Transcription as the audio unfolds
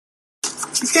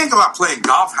You can't go out playing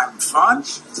golf having fun.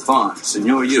 Fun.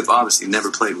 Senor, you've obviously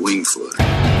never played Winged Foot.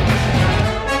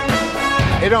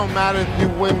 It don't matter if you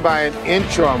win by an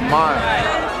inch or a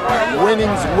mile.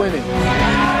 Winning's winning.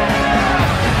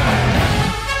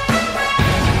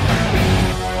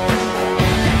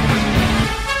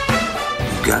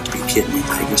 You've got to be kidding me,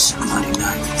 Vegas. Monday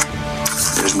night.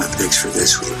 There's my picks for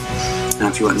this week. Now,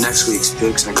 if you want next week's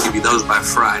picks, I can give you those by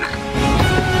Friday.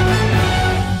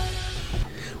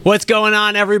 What's going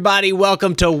on, everybody?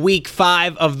 Welcome to Week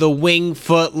 5 of the Winged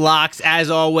Foot Locks.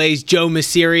 As always, Joe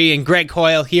Messeri and Greg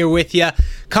Hoyle here with you.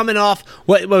 Coming off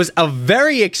what was a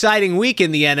very exciting week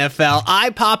in the NFL.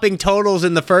 Eye-popping totals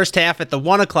in the first half at the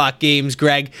 1 o'clock games,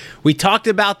 Greg. We talked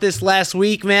about this last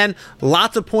week, man.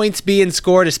 Lots of points being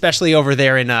scored, especially over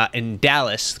there in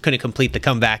Dallas. Couldn't complete the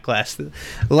comeback last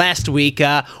week.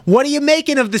 What are you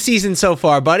making of the season so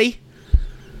far, buddy?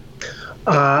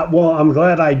 Well, I'm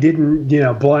glad I didn't,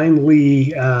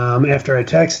 blindly after I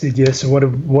texted you. So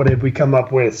what did we come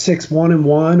up with?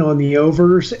 6-1-1 on the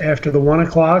overs after the 1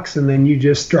 o'clocks, and then you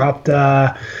just dropped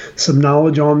some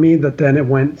knowledge on me that then it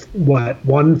went 1-5-1.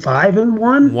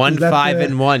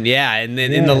 1-5-1, yeah, and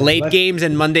then in the late games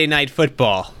and Monday Night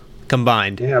Football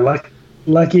combined. Yeah,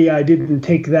 lucky I didn't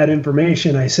take that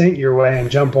information I sent your way and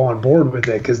jump on board with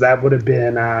it, because that would have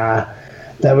been.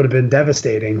 That would have been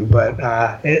devastating, but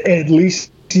at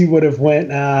least you would have went,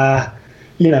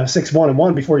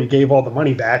 6-1-1 before you gave all the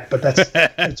money back. But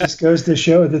it just goes to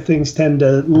show that things tend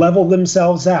to level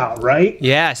themselves out, right?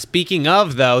 Yeah. Speaking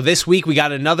of, though, this week we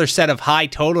got another set of high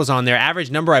totals on there.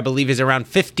 Average number, I believe, is around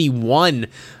 51.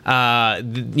 At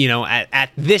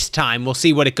this time, we'll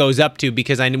see what it goes up to,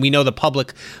 because we know the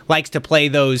public likes to play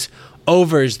those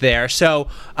overs there. So.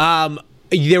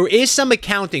 There is some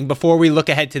accounting before we look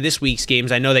ahead to this week's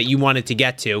games I know that you wanted to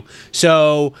get to.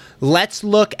 So let's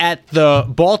look at the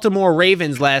Baltimore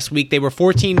Ravens last week. They were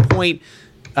 14-point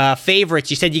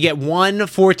favorites. You said you get one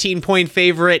 14-point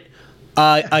favorite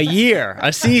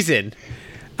a season.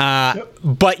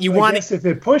 But you want if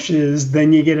it pushes,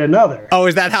 then you get another. Oh,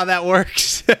 is that how that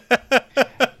works?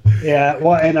 Yeah,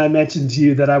 well, and I mentioned to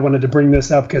you that I wanted to bring this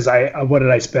up because what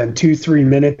did I spend 2-3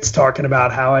 minutes talking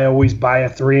about how I always buy a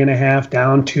 3.5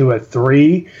 down to a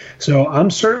 3. So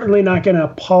I'm certainly not going to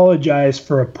apologize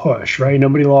for a push, right?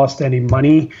 Nobody lost any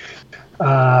money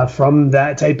from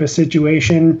that type of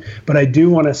situation, but I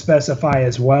do want to specify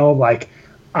as well, like,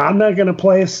 I'm not going to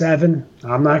play a 7.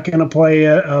 I'm not going to play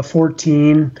a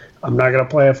 14. I'm not going to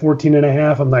play a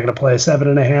 14.5. I'm not going to play a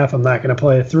 7.5. I'm not going to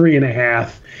play a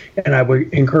 3.5. And I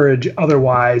would encourage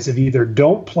otherwise of either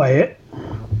don't play it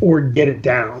or get it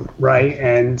down, right?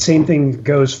 And same thing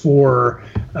goes for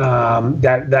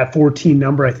that 14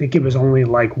 number. I think it was only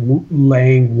like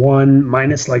laying one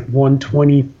minus like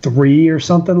 123 or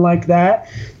something like that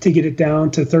to get it down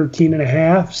to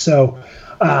 13.5. So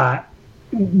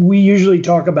we usually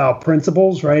talk about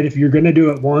principles, right? If you're going to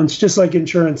do it once, just like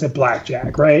insurance at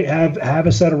blackjack, right? Have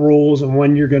a set of rules on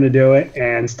when you're going to do it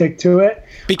and stick to it.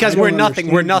 Because we're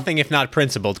nothing if not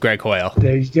principled, Greg Hoyle.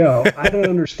 There you go. I don't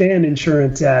understand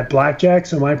insurance at blackjack,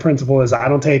 so my principle is I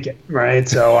don't take it, right?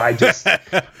 So I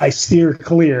steer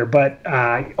clear. But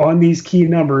on these key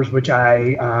numbers, which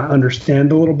I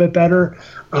understand a little bit better,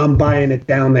 I'm buying it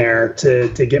down there to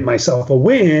get myself a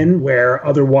win where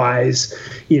otherwise,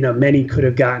 many could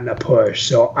have gotten a push.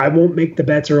 So I won't make the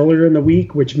bets earlier in the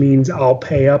week, which means I'll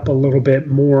pay up a little bit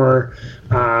more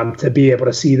to be able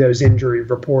to see those injury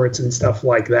reports and stuff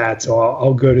like that. So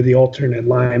I'll go to the alternate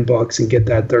line books and get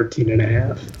that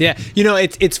 13.5. Yeah.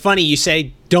 It's funny you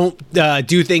say don't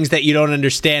do things that you don't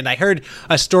understand. I heard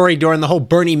a story during the whole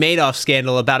Bernie Madoff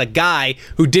scandal about a guy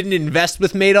who didn't invest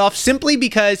with Madoff simply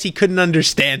because he couldn't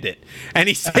understand it. And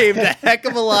he saved a heck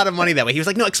of a lot of money that way. He was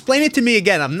like, no, explain it to me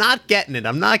again. I'm not getting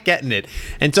it.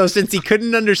 And so since he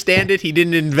couldn't understand it, he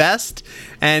didn't invest.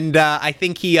 And I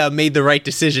think he made the right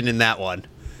decision in that one.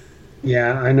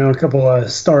 Yeah, I know a couple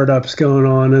of startups going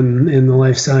on in the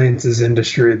life sciences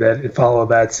industry that follow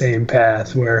that same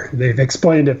path where they've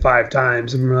explained it 5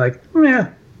 times and we're like, yeah,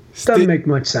 doesn't make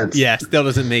much sense. Yeah, still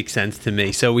doesn't make sense to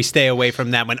me. So we stay away from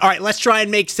that one. All right, let's try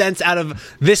and make sense out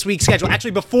of this week's schedule.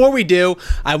 Actually, before we do,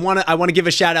 I want to give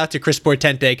a shout out to Chris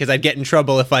Portente because I'd get in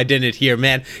trouble if I didn't here,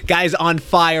 man. Guy's on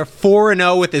fire,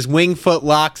 4-0 with his Winged Foot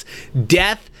Locks.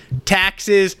 Death,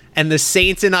 taxes, and the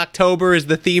Saints in October is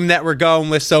the theme that we're going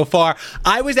with so far.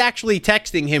 I was actually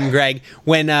texting him, Greg,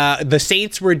 when the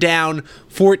Saints were down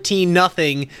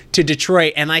 14-0 to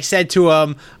Detroit, and I said to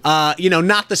him,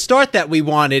 not the start that we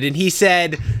wanted, and he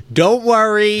said, don't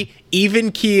worry,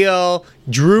 even keel.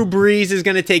 Drew Brees is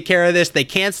going to take care of this. They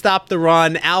can't stop the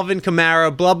run. Alvin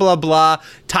Kamara, blah, blah, blah.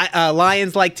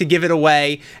 Lions like to give it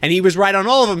away. And he was right on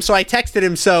all of them. So I texted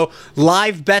him, so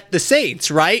live bet the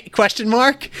Saints, right? Question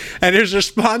mark. And his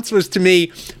response was to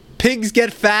me, pigs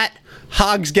get fat,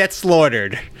 hogs get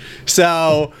slaughtered.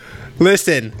 So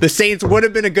listen, the Saints would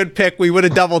have been a good pick. We would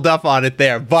have doubled up on it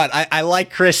there. But I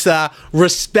like Chris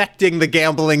respecting the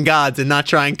gambling gods and not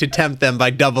trying to tempt them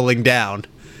by doubling down.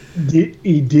 Do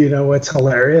you know what's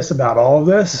hilarious about all of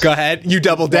this? Go ahead. You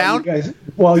double down?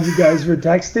 While you guys were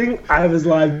texting, I was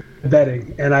live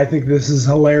betting. And I think this is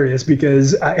hilarious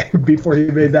because before you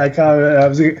made that comment, I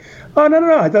was like, oh,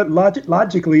 no. I thought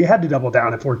logically you had to double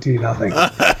down at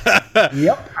 14-0.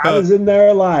 Yep. I was in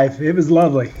there live. It was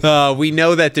lovely. We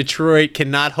know that Detroit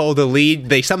cannot hold a lead.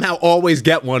 They somehow always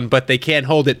get one, but they can't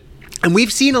hold it. And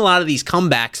we've seen a lot of these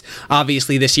comebacks,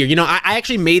 obviously, this year. You know, I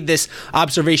actually made this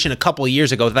observation a couple of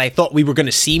years ago that I thought we were going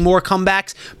to see more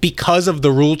comebacks because of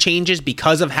the rule changes,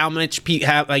 because of how much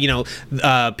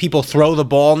people throw the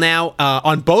ball now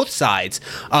on both sides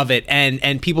of it,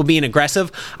 and people being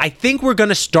aggressive. I think we're going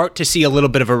to start to see a little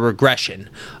bit of a regression.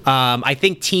 I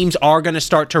think teams are going to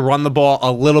start to run the ball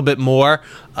a little bit more.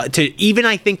 I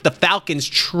think the Falcons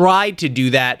tried to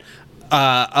do that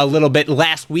a little bit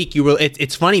last week.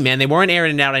 It's funny, man. They weren't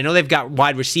airing it out. I know they've got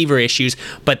wide receiver issues,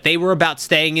 but they were about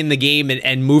staying in the game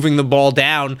and moving the ball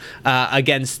down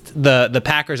against the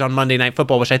Packers on Monday Night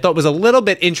Football, which I thought was a little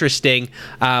bit interesting.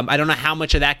 I don't know how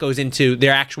much of that goes into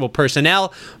their actual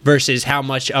personnel versus how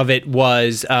much of it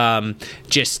was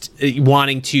just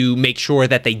wanting to make sure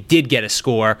that they did get a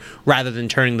score rather than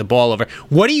turning the ball over.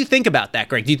 What do you think about that,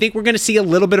 Greg? Do you think we're going to see a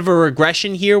little bit of a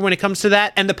regression here when it comes to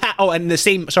that? And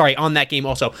on that game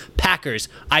also, Packers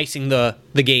icing the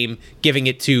game, giving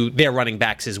it to their running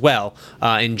backs as well,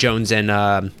 in Jones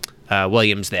and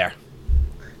Williams there.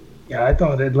 Yeah, I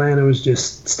thought Atlanta was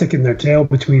just sticking their tail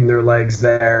between their legs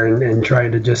there and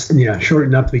trying to just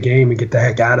shorten up the game and get the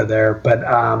heck out of there. But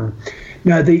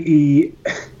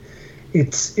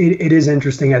it is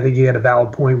interesting. I think you had a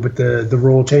valid point with the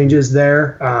rule changes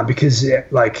there because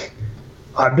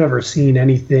I've never seen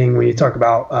anything when you talk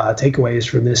about takeaways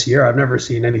from this year. I've never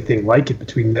seen anything like it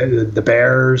between the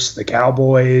Bears, the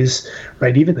Cowboys,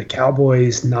 right? Even the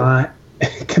Cowboys not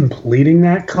completing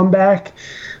that comeback.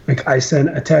 Like, I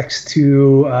sent a text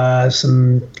to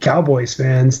some Cowboys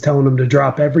fans telling them to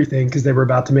drop everything because they were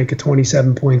about to make a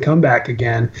 27-point comeback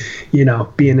again,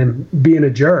 being a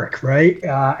jerk, right?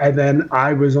 And then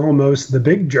I was almost the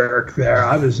big jerk there.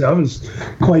 I was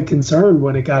quite concerned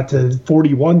when it got to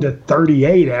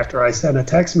 41-38 after I sent a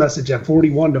text message at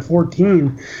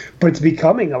 41-14, but it's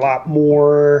becoming a lot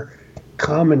more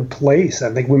commonplace.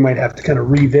 I think we might have to kind of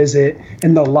revisit,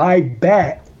 and the live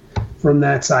bet from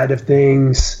that side of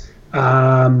things,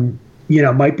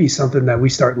 might be something that we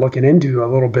start looking into a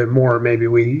little bit more. Maybe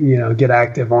we, get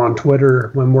active on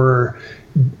Twitter when we're,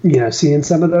 seeing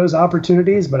some of those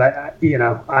opportunities. But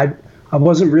I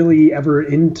wasn't really ever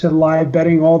into live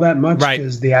betting all that much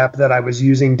because the app that I was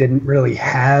using didn't really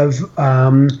have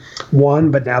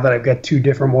one. But now that I've got two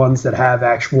different ones that have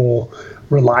actual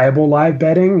reliable live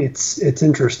betting, it's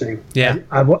interesting. Yeah,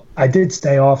 I did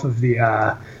stay off of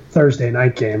the Thursday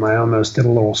night game. I almost did a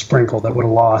little sprinkle that would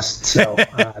have lost. So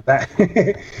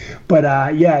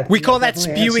we call that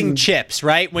spewing chips,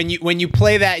 right? When you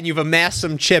play that and you've amassed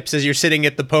some chips as you're sitting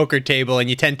at the poker table and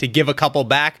you tend to give a couple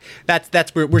back,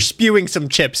 that's where we're spewing some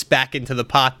chips back into the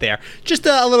pot there. Just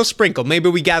a little sprinkle. Maybe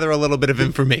we gather a little bit of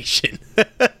information.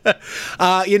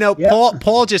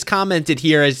 Paul just commented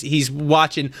here as he's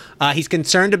watching. He's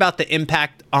concerned about the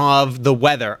impact of the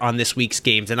weather on this week's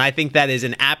games, and I think that is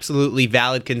an absolutely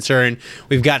valid concern.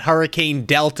 We've got Hurricane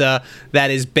Delta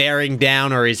that is bearing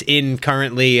down or is in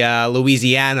currently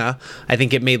Louisiana. I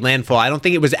think it made landfall. I don't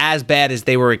think it was as bad as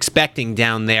they were expecting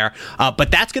down there,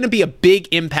 but that's going to be a big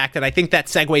impact, and I think that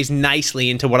segues nicely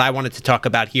into what I wanted to talk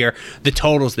about here, the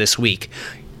totals this week.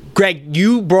 Greg,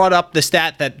 you brought up the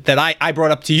stat that I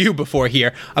brought up to you before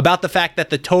here about the fact that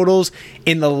the totals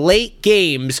in the late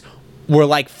games were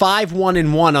like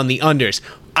 5-1-1 on the unders.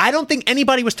 I don't think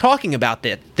anybody was talking about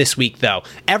that this week, though.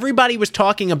 Everybody was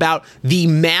talking about the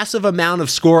massive amount of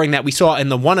scoring that we saw in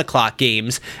the 1 o'clock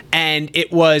games, and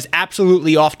it was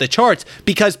absolutely off the charts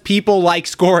because people like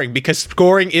scoring, because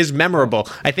scoring is memorable.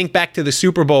 I think back to the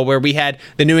Super Bowl where we had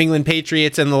the New England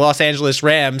Patriots and the Los Angeles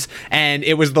Rams, and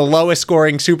it was the lowest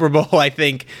scoring Super Bowl, I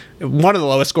think, one of the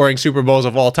lowest scoring Super Bowls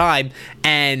of all time,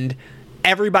 and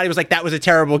everybody was like, that was a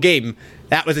terrible game.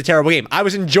 That was a terrible game. I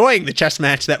was enjoying the chess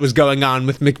match that was going on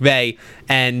with McVay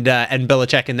and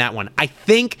Belichick in that one. I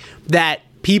think that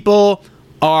people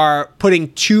are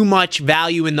putting too much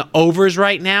value in the overs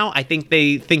right now. I think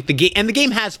they think the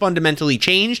game has fundamentally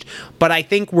changed, but I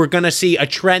think we're going to see a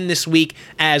trend this week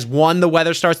as one, the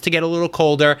weather starts to get a little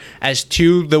colder, as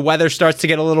two, the weather starts to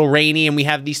get a little rainy and we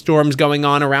have these storms going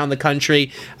on around the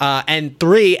country, and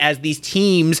three, as these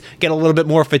teams get a little bit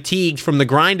more fatigued from the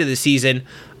grind of the season.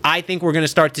 I think we're going to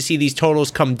start to see these totals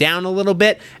come down a little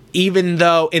bit, even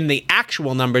though in the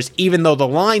actual numbers, even though the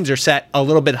lines are set a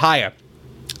little bit higher.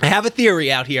 I have a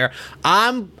theory out here.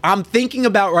 I'm thinking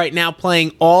about right now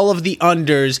playing all of the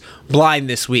unders blind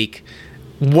this week.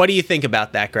 What do you think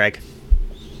about that, Greg?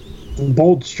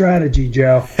 Bold strategy,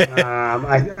 Joe.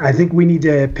 I think we need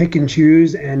to pick and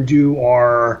choose and do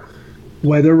our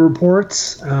weather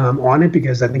reports on it,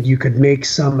 because I think you could make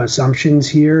some assumptions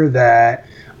here that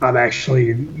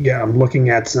I'm looking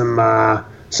at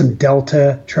some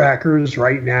Delta trackers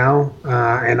right now,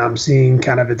 and I'm seeing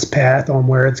kind of its path on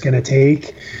where it's going to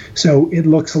take. So it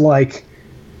looks like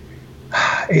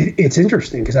it's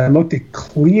interesting, because I looked at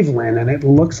Cleveland, and it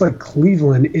looks like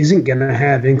Cleveland isn't going to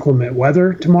have inclement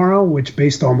weather tomorrow, which,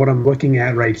 based on what I'm looking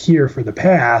at right here for the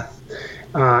path,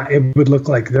 it would look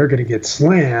like they're going to get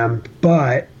slammed.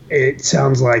 But it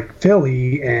sounds like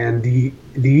Philly and the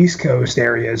East Coast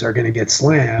areas are going to get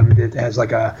slammed. It has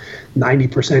like a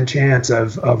 90% chance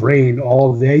of rain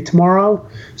all day tomorrow.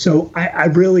 So I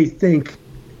really think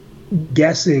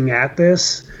guessing at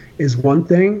this is one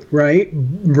thing, right?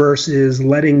 Versus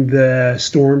letting the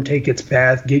storm take its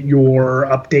path, get your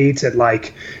updates at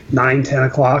like 9-10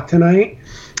 o'clock tonight,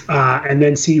 and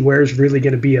then see where's really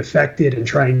going to be affected and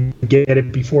try and get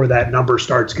it before that number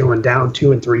starts going down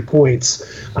 2 and 3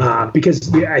 points.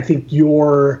 Because I think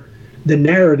the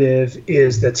narrative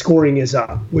is that scoring is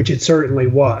up, which it certainly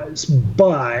was.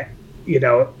 But,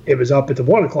 it was up at the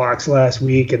 1 o'clocks last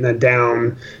week and then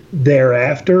down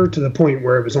thereafter to the point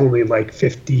where it was only like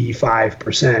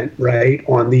 55%, right,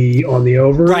 on the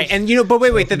overs. Right, and but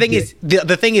wait, the thing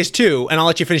is too, and I'll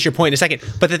let you finish your point in a second.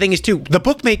 But the thing is too, the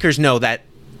bookmakers know that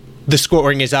the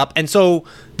scoring is up, and so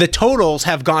the totals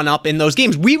have gone up in those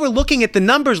games. We were looking at the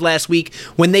numbers last week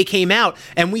when they came out,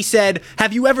 and we said,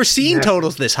 have you ever seen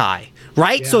totals this high?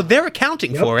 Right? Yeah. So they're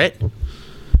accounting for it.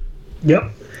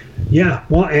 Yep. Yeah.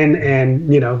 Well,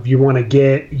 and you want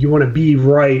to be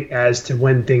right as to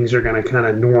when things are going to kind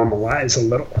of normalize a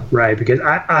little, right? Because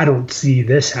I don't see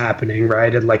this happening,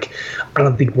 right? And I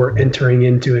don't think we're entering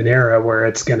into an era where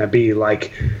it's going to be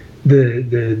like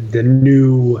the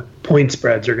new point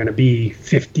spreads are going to be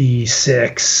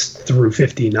 56 through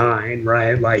 59,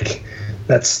 right? Like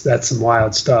that's some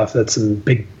wild stuff. That's some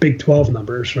big 12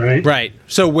 numbers, right? Right.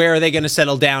 So where are they going to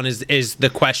settle down is the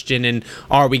question, and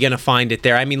are we going to find it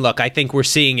there? I mean, look, I think we're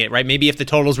seeing it, right? Maybe if the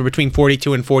totals were between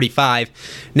 42 and 45,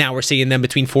 now we're seeing them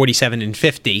between 47 and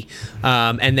 50.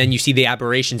 And then you see the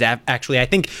aberrations. Actually, I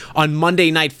think on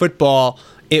Monday Night Football,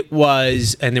 it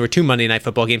was, and there were 2 Monday Night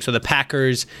Football games, so the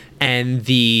Packers and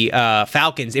the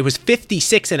Falcons, it was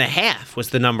 56.5 was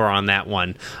the number on that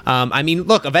one. I mean,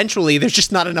 look, eventually there's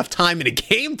just not enough time in a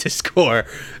game to score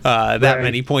that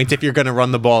many points if you're going to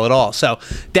run the ball at all. So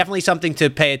definitely something to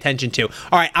pay attention to.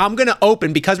 All right, I'm going to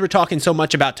open, because we're talking so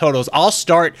much about totals, I'll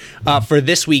start for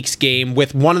this week's game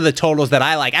with one of the totals that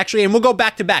I like. Actually, and we'll go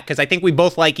back to back, because I think we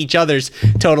both like each other's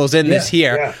totals in this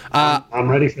here. Yeah. I'm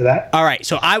ready for that. All right,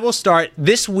 so I will start.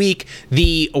 This week,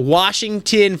 the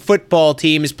Washington football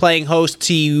team is playing host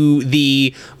to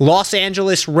the Los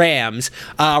Angeles Rams.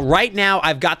 Right now,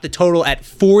 I've got the total at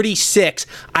 46.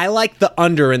 I like the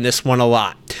under in this one a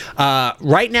lot.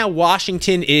 Right now,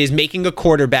 Washington is making a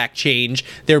quarterback change.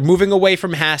 They're moving away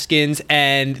from Haskins,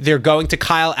 and they're going to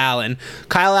Kyle Allen.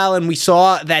 Kyle Allen, we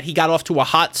saw that he got off to a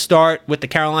hot start with the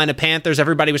Carolina Panthers.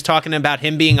 Everybody was talking about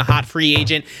him being a hot free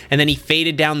agent, and then he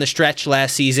faded down the stretch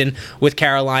last season with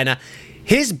Carolina.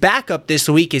 His backup this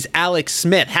week is Alex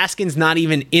Smith. Haskins not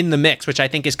even in the mix, which I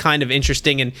think is kind of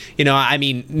interesting. And, I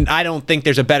mean, I don't think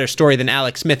there's a better story than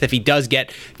Alex Smith if he does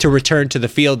get to return to the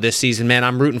field this season, man.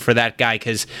 I'm rooting for that guy,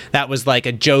 because that was like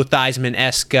a Joe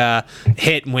Theismann-esque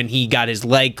hit when he got his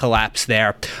leg collapsed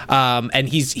there. And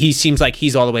he seems like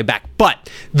he's all the way back. But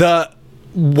the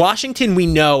Washington, we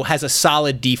know, has a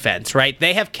solid defense, right?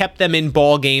 They have kept them in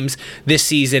ball games this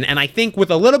season, and I think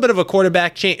with a little bit of a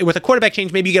quarterback change,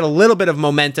 maybe you get a little bit of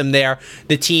momentum there.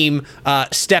 The team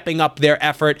stepping up their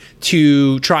effort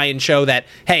to try and show that,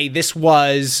 hey, this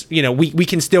was, we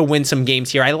can still win some games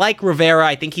here. I like Rivera.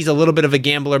 I think he's a little bit of a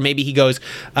gambler. Maybe he goes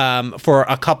for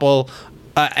a couple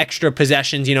extra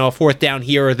possessions, a fourth down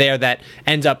here or there that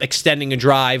ends up extending a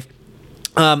drive.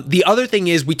 The other thing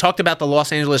is, we talked about the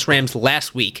Los Angeles Rams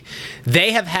last week.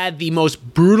 They have had the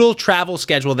most brutal travel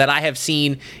schedule that I have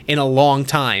seen in a long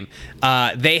time.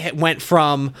 They went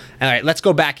from, all right, let's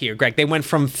go back here, Greg. They went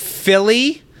from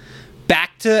Philly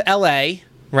back to LA,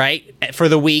 right, for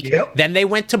the week. Yep. Then they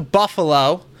went to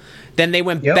Buffalo. Then they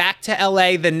went back to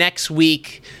LA the next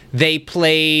week. They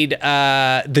played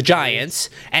the Giants,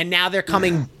 and now they're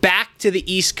coming back to the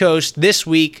East Coast this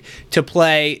week to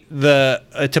play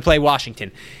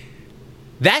Washington.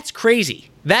 That's crazy.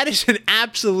 That is an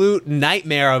absolute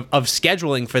nightmare of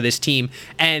scheduling for this team,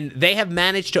 and they have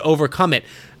managed to overcome it.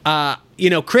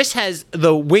 Chris has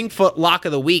the Wingfoot lock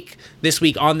of the week this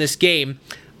week on this game.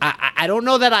 I don't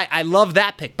know that I love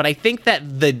that pick, but I think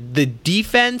that the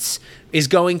defense is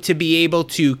going to be able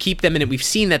to keep them in it. We've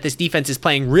seen that this defense is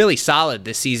playing really solid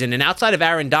this season, and outside of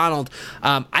Aaron Donald,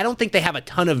 I don't think they have a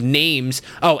ton of names.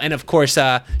 Oh, and of course,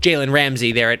 Jalen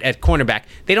Ramsey there at cornerback.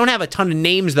 They don't have a ton of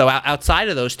names, though, outside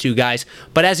of those two guys,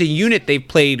 but as a unit, they've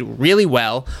played really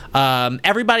well.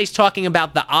 Everybody's talking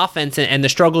about the offense and the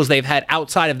struggles they've had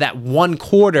outside of that one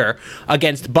quarter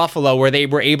against Buffalo where they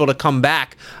were able to come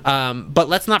back, but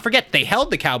let's not forget, they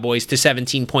held the Cowboys to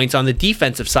 17 points on the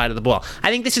defensive side of the ball. I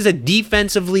think this is a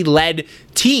defensively led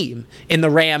team in the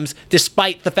Rams,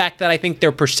 despite the fact that I think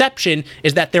their perception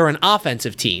is that they're an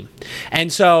offensive team.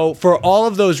 And so for all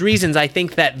of those reasons, I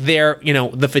think that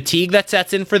the fatigue that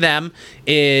sets in for them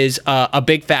is a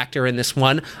big factor in this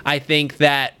one. I think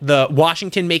that the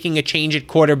Washington making a change at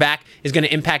quarterback is going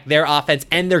to impact their offense,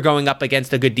 and they're going up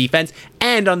against a good defense.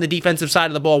 And on the defensive side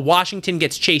of the ball, Washington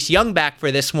gets Chase Young back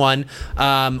for this one,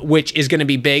 which is going to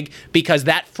be big because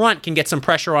that front can get some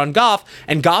pressure on Goff,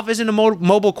 and Goff isn't a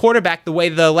mobile quarterback the way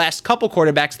the last couple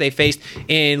quarterbacks they faced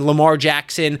in Lamar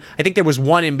Jackson. I think there was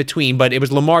one in between, but it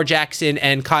was Lamar Jackson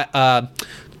and Kyler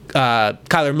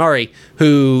Murray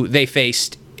who they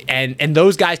faced. And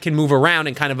those guys can move around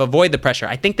and kind of avoid the pressure.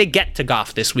 I think they get to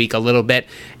Goff this week a little bit.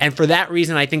 And for that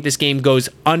reason, I think this game goes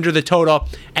under the total.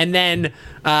 And then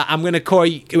I'm going to call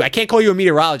you, I can't call you a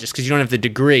meteorologist because you don't have the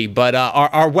degree, but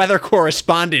our weather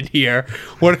correspondent here,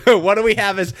 what do we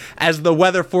have as the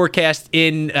weather forecast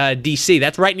in D.C.?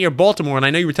 That's right near Baltimore. And I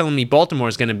know you were telling me Baltimore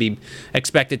is going to be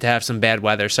expected to have some bad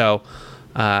weather. So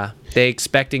they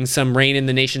expecting some rain in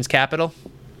the nation's capital?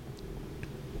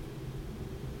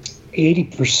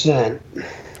 80%.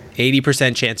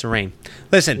 80% chance of rain.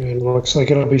 Listen. It looks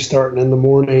like it'll be starting in the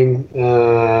morning.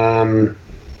 And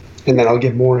then I'll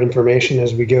get more information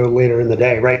as we go later in the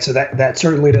day, right? So that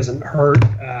certainly doesn't hurt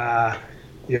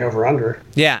the over-under.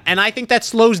 Yeah, and I think that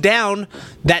slows down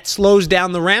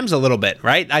the Rams a little bit,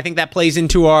 right? I think that plays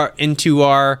into our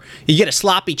you get a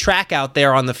sloppy track out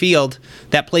there on the field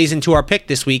that plays into our pick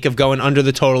this week of going under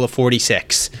the total of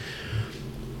 46.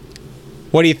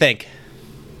 What do you think?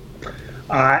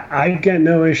 I got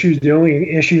no issues. The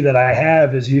only issue that I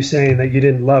have is you saying that you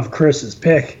didn't love Chris's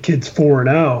pick. Kid's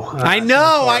 4-0. I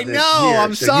know.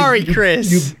 I'm sorry,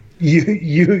 Chris.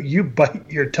 You bite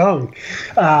your tongue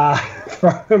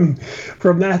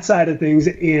from that side of things.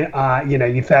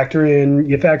 You factor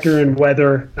in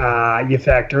weather. You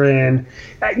factor in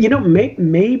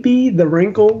maybe the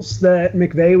wrinkles that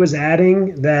McVay was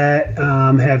adding that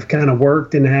have kind of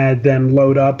worked and had them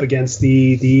load up against the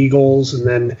Eagles and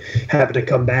then having to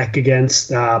come back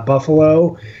against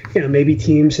Buffalo. Maybe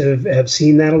teams have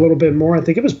seen that a little bit more. I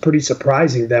think it was pretty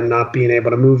surprising them not being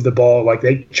able to move the ball. Like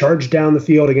they charged down the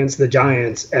field against the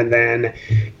Giants, and then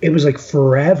it was like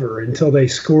forever until they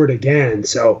scored again.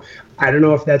 So I don't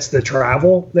know if that's the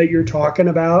travel that you're talking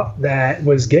about that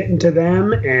was getting to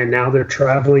them, and now they're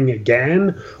traveling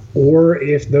again, or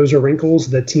if those are wrinkles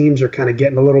that teams are kind of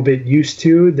getting a little bit used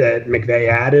to that McVay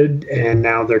added, and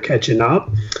now they're catching up.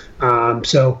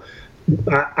 So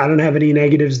I don't have any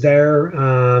negatives there,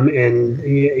 and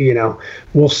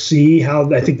we'll see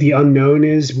how. I think the unknown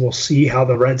is we'll see how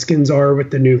the Redskins are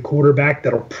with the new quarterback.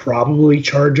 That'll probably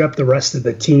charge up the rest of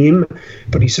the team,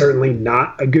 but he's certainly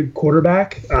not a good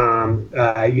quarterback.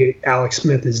 Alex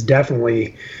Smith is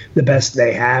definitely the best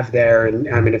they have there, and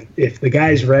I mean if the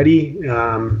guy's ready.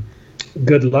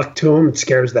 Good luck to him. It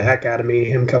scares the heck out of me,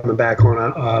 him coming back on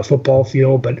a football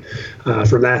field. But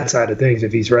from that side of things,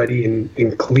 if he's ready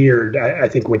and cleared, I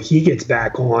think when he gets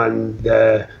back on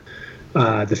the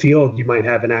field, you might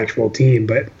have an actual team.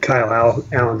 But Kyle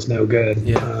Allen's no good.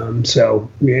 Yeah. So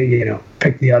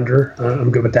pick the under.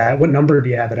 I'm good with that. What number do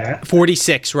you have it at?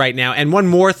 46 right now. And one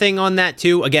more thing on that,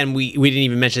 too. Again, we didn't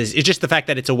even mention this. It's just the fact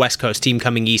that it's a West Coast team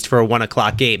coming east for a 1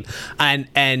 o'clock game.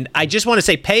 And I just want to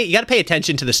say, you got to pay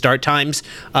attention to the start times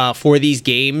for these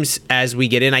games as we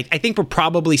get in. I think we're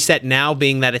probably set now,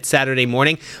 being that it's Saturday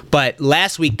morning. But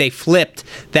last week they flipped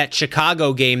that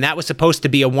Chicago game. That was supposed to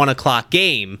be a 1 o'clock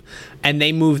game. And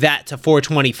they moved that to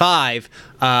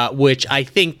 4:25, which I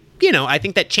think, I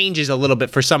think that changes a little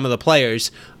bit for some of the players,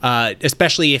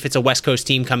 especially if it's a West Coast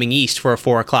team coming east for a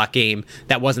 4 o'clock game.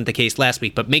 That wasn't the case last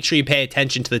week, but make sure you pay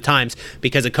attention to the times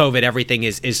because of COVID. Everything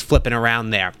is flipping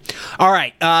around there. All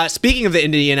right. Speaking of the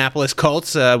Indianapolis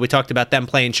Colts, we talked about them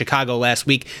playing Chicago last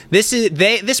week. This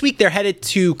week they're headed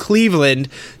to Cleveland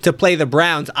to play the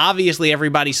Browns. Obviously,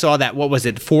 everybody saw that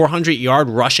 400-yard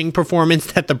rushing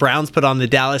performance that the Browns put on the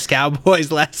Dallas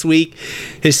Cowboys last week.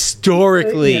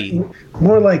 Historically. Yeah,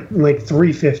 more like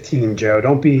 315, Joe.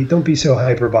 Don't be so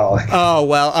hyperbolic. Oh,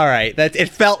 well, all right. It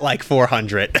felt like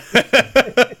 400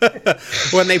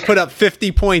 when they put up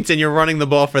 50 points and you're running the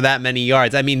ball for that many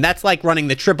yards. I mean, that's like running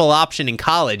the triple option in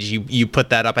college. You put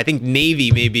that up. I think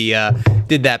Navy maybe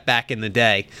did that back in the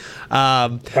day.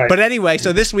 Right. But anyway,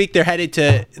 so this week they're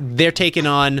taking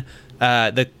on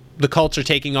the Colts are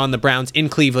taking on the Browns in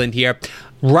Cleveland here.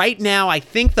 Right now, I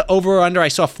think the over-under, I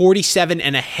saw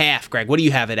 47.5. Greg, what do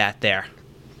you have it at there?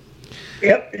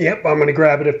 Yep. I'm going to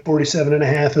grab it at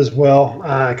 47.5 as well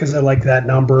because I like that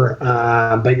number.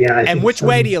 But yeah. And which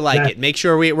way do you like it? Make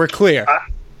sure we're clear.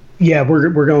 Yeah,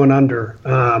 we're going under,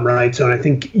 right? So I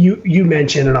think you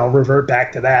mentioned, and I'll revert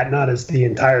back to that, not as the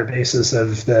entire basis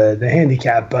of the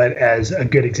handicap, but as a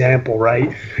good example,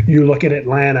 right? You look at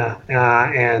Atlanta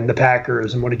and the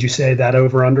Packers, and what did you say that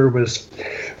over-under was?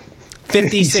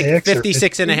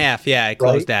 56 and a half. Yeah, I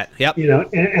closed that. Yep.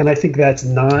 And I think that's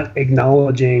not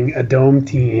acknowledging a dome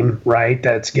team, right?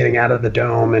 That's getting out of the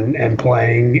dome and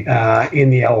playing in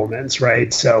the elements,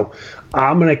 right? So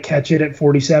I'm going to catch it at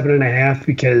 47 and a half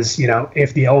because,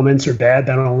 if the elements are bad,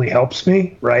 that only helps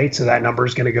me, right? So that number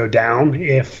is going to go down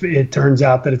if it turns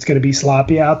out that it's going to be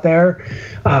sloppy out there.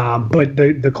 But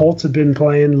the Colts have been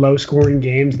playing low scoring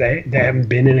games. They haven't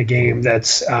been in a game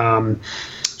that's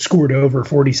scored over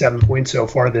 47 points so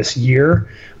far this year,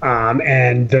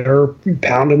 and they're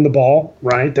pounding the ball,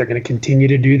 right? They're going to continue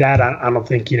to do that. I don't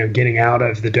think, getting out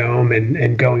of the dome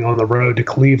and going on the road to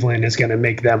Cleveland is going to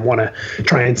make them want to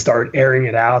try and start airing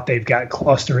it out. They've got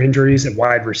cluster injuries at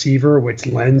wide receiver, which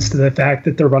lends to the fact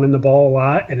that they're running the ball a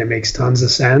lot, and it makes tons of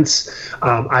sense.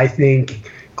 I think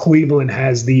Cleveland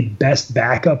has the best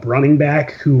backup running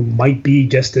back who might be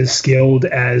just as skilled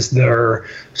as their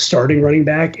starting running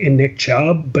back in Nick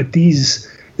Chubb. But these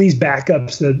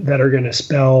backups that are going to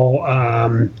spell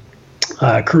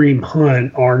Kareem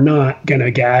Hunt are not going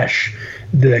to gash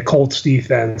the Colts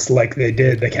defense like they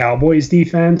did the Cowboys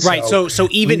defense. Right. So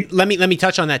even let me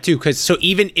touch on that too, because so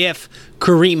even if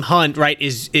Kareem Hunt, right,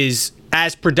 is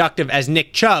as productive as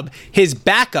Nick Chubb, his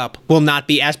backup will not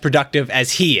be as productive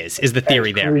as he is the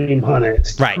theory there. Kareem Hunt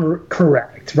is. Right.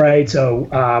 Correct. Right. So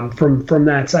from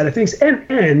that side of things,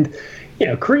 and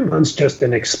Kareem Hunt's just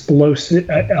an explosive,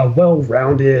 a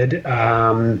well-rounded,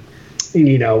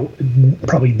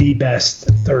 probably the best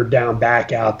third down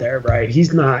back out there, right?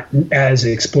 He's not as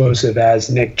explosive as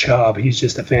Nick Chubb. He's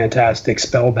just a fantastic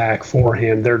spell back for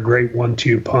him. They're a great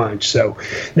 1-2 punch. So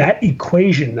that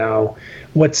equation, though,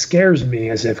 what scares me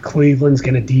is if Cleveland's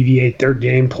going to deviate their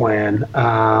game plan,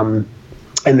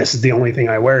 and this is the only thing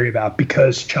I worry about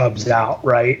because Chubb's out,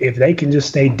 right? If they can just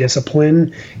stay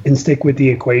disciplined and stick with the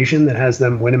equation that has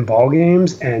them winning ball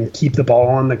games and keep the ball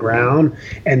on the ground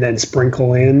and then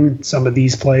sprinkle in some of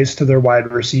these plays to their wide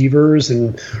receivers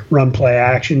and run play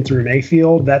action through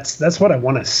Mayfield, that's what I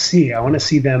want to see. I want to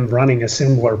see them running a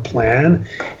similar plan.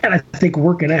 And I think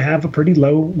we're going to have a pretty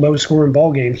low scoring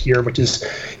ball game here, which is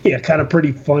kind of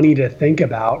pretty funny to think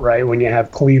about, right? When you have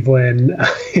Cleveland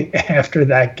after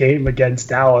that game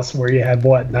against Dallas, where you had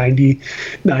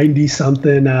 90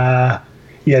 something.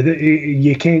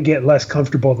 You can't get less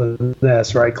comfortable than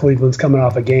this, right? Cleveland's coming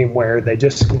off a game where they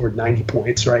just scored 90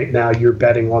 points. Right now, you're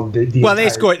betting on the well, they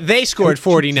scored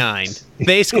 49.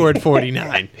 They scored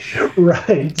 49.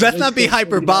 Right. Let's not be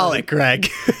hyperbolic, Greg.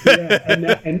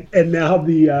 and now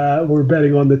we're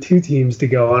betting on the two teams to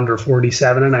go under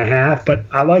 47.5. But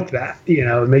I like that.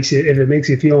 If it makes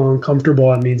you feel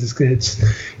uncomfortable, it means it's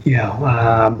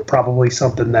probably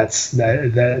something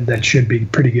that should be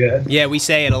pretty good. Yeah, we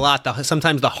say it a lot.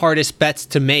 Sometimes the hardest bets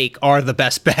to make are the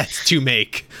best bets to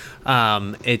make.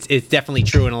 It's definitely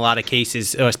true in a lot of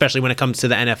cases, especially when it comes to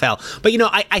the NFL. But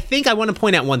I think I want to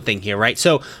point out one thing here, right?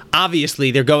 So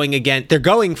obviously they're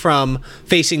going from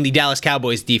facing the Dallas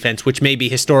Cowboys defense, which may be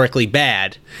historically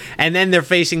bad, and then they're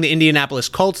facing the Indianapolis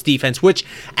Colts defense, which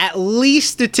at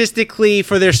least statistically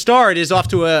for their start is off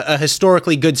to a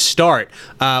historically good start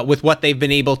with what they've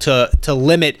been able to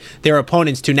limit their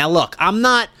opponents to. Now, look, I'm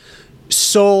not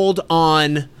sold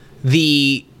on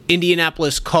the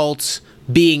Indianapolis Colts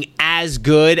being as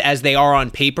good as they are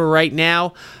on paper right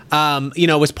now.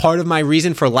 Was part of my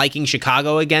reason for liking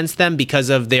Chicago against them because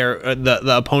of the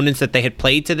opponents that they had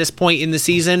played to this point in the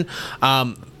season.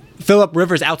 Phillip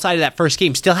Rivers, outside of that first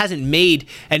game, still hasn't made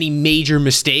any major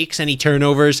mistakes, any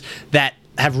turnovers that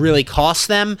have really cost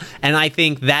them, and I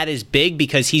think that is big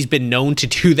because he's been known to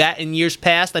do that in years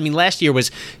past. I mean, last year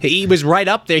he was right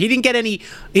up there. He didn't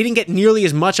get nearly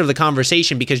as much of the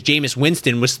conversation because Jameis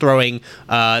Winston was throwing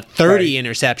 30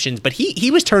 interceptions, but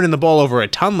he was turning the ball over a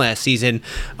ton last season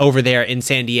over there in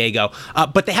San Diego.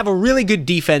 But they have a really good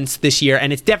defense this year,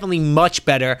 and it's definitely much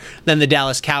better than the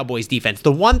Dallas Cowboys defense.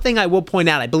 The one thing I will point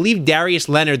out, I believe Darius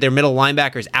Leonard, their middle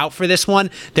linebacker, is out for this one.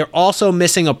 They're also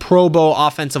missing a Pro Bowl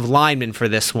offensive lineman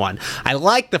for this one. I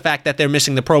like the fact that they're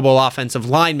missing the Pro Bowl offensive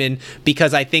lineman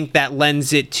because I think that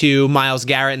lends it to Myles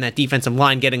Garrett and that defensive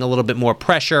line getting a little bit more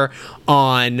pressure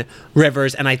on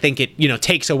Rivers, and I think it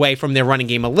takes away from their running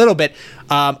game a little bit.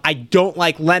 I don't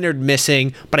like Leonard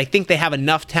missing, but I think they have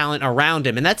enough talent around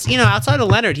him, and that's outside of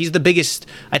Leonard, he's the biggest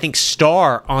I think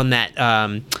star on that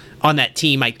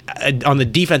team. On the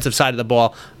defensive side of the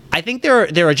ball, I think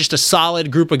they're just a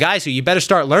solid group of guys who you better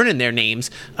start learning their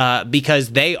names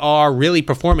because they are really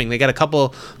performing. They got a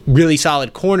couple really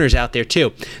solid corners out there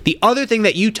too. The other thing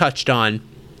that you touched on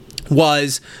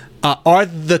was are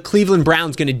the Cleveland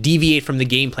Browns going to deviate from the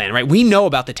game plan, right? We know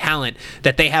about the talent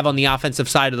that they have on the offensive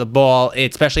side of the ball,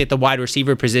 especially at the wide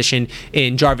receiver position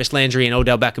in Jarvis Landry and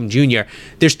Odell Beckham Jr.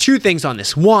 There's two things on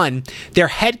this. One, their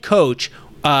head coach,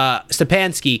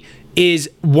 Stefanski, is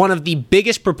one of the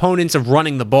biggest proponents of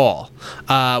running the ball.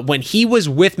 When he was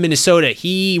with Minnesota,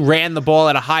 he ran the ball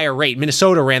at a higher rate.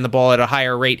 Minnesota ran the ball at a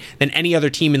higher rate than any other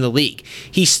team in the league.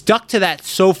 He stuck to that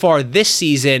so far this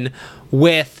season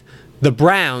with the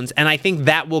Browns, and I think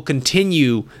that will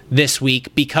continue this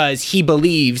week because he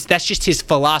believes that's just his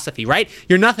philosophy, right?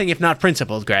 You're nothing if not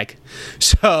principled, Greg.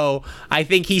 So I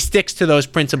think he sticks to those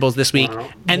principles this week.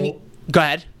 And go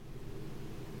ahead.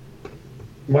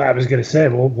 Well, I was going to say,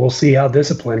 we'll see how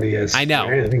disciplined he is. I know.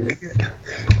 I think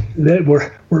that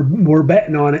we're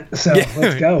betting on it, so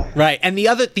let's go. Right, and the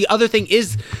other thing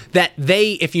is that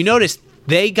if you notice,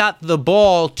 they got the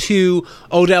ball to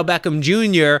Odell Beckham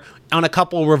Jr. on a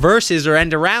couple reverses or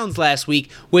end arounds last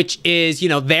week, which is,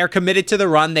 they're committed to the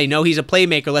run. They know he's a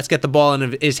playmaker. Let's get the ball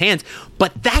in his hands.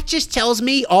 But that just tells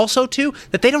me also, too,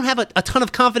 that they don't have a ton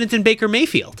of confidence in Baker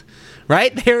Mayfield.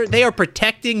 Right? They are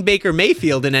protecting Baker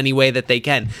Mayfield in any way that they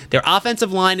can. Their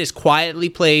offensive line is quietly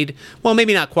played. Well,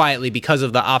 maybe not quietly because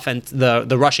of the offense,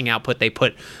 the rushing output they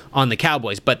put on the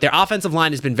Cowboys. But their offensive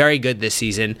line has been very good this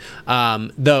season.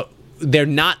 They're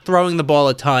not throwing the ball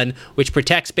a ton, which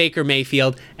protects Baker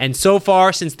Mayfield. And so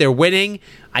far, since they're winning,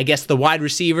 I guess the wide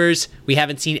receivers, we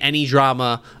haven't seen any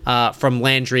drama from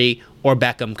Landry or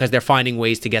Beckham because they're finding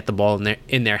ways to get the ball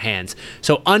in their hands.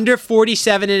 So under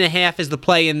 47.5 is the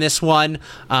play in this one.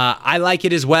 I like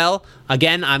it as well.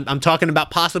 Again, I'm talking about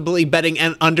possibly betting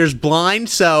unders blind.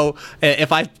 So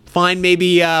if I find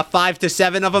maybe 5 to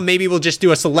 7 of them, maybe we'll just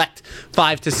do a select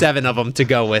 5 to 7 of them to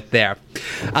go with there.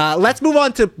 Let's move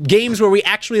on to games where we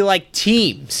actually like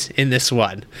teams in this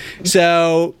one.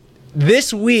 So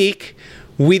this week,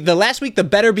 last week, the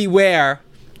Better Beware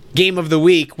game of the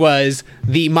week was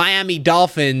the Miami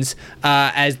Dolphins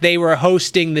as they were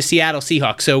hosting the Seattle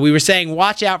Seahawks. So we were saying,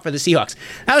 watch out for the Seahawks.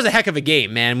 That was a heck of a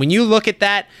game, man. When you look at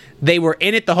that, they were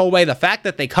in it the whole way. The fact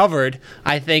that they covered,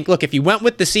 I think, look, if you went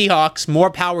with the Seahawks, more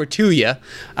power to you.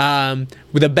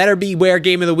 With a Better Beware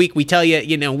game of the week, we tell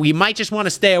you, we might just want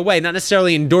to stay away. Not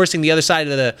necessarily endorsing the other side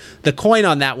of the coin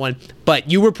on that one,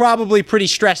 but you were probably pretty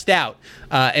stressed out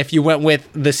if you went with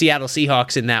the Seattle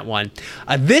Seahawks in that one.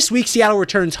 This week, Seattle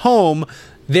returns home.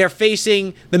 They're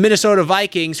facing the Minnesota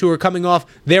Vikings, who are coming off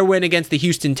their win against the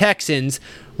Houston Texans.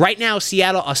 Right now,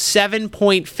 Seattle, a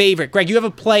 7-point favorite. Greg, you have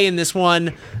a play in this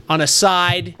one on a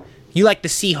side. You like the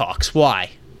Seahawks.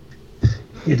 Why?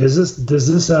 Yeah, does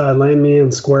this land me in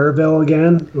Squareville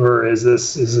again, or is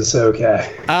this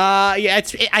okay? Yeah,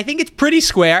 I think it's pretty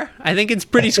square. I think it's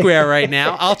pretty square right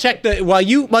now. I'll check while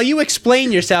you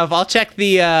explain yourself. I'll check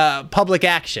the public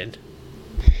action.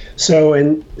 So,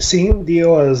 and same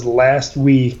deal as last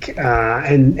week,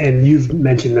 and you've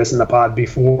mentioned this in the pod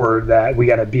before, that we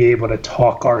got to be able to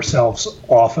talk ourselves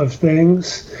off of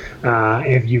things.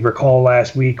 If you recall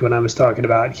last week when I was talking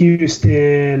about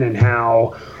Houston and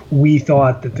how we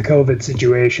thought that the COVID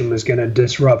situation was going to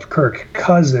disrupt Kirk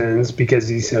Cousins because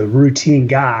he's a routine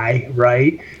guy,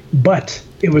 right? But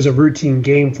it was a routine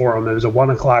game for him. It was a 1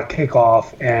 o'clock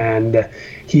kickoff, and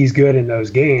he's good in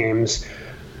those games.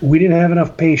 We didn't have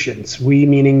enough patience. We,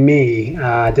 meaning me,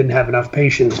 didn't have enough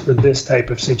patience for this type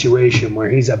of situation where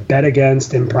he's a bet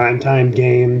against in primetime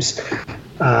games.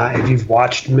 If you've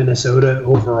watched Minnesota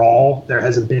overall, there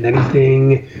hasn't been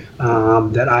anything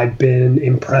that I've been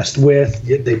impressed with.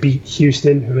 They beat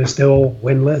Houston, who is still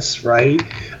winless, right?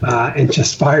 And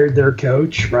just fired their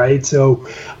coach, right? So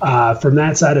from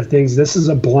that side of things, this is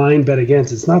a blind bet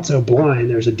against. It's not so blind.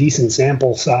 There's a decent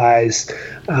sample size.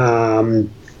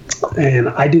 And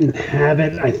I didn't have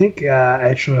it. I think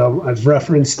actually I've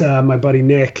referenced my buddy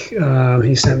Nick.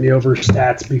 He sent me over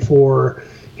stats before.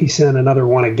 He sent another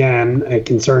one again. It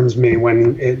concerns me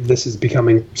when this is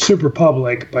becoming super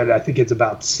public, but I think it's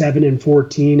about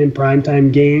 7-14 in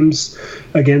primetime games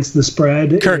against the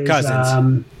spread. Kirk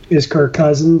Cousins. Is Kirk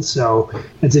Cousins. So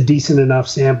it's a decent enough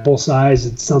sample size.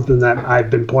 It's something that I've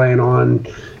been playing on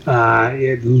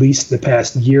at least the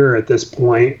past year at this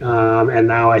point. And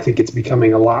now I think it's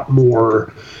becoming a lot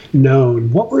more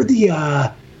known. What was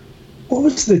the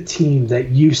team that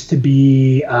used to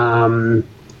be,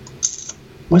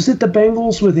 was it the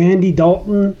Bengals with Andy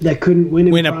Dalton that couldn't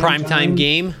win a primetime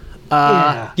game?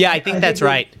 I think that's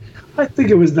right. I think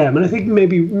it was them, and I think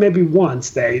maybe once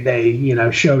they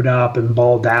showed up and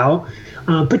balled out.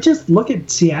 But just look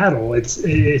at Seattle. It's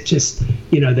just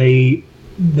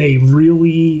they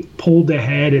really pulled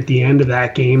ahead at the end of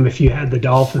that game. If you had the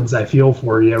Dolphins, I feel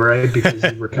for you, right? Because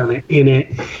you were kind of in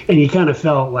it, and you kind of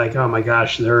felt like, oh my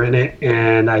gosh, they're in it.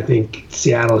 And I think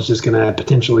Seattle is just going to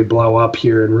potentially blow up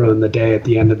here and ruin the day at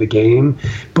the end of the game.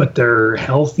 But they're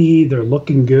healthy. They're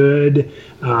looking good.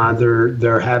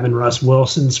 They're having Russ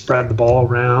Wilson spread the ball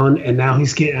around, and now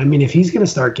he's getting. I mean, if he's going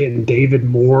to start getting David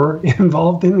Moore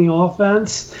involved in the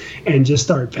offense and just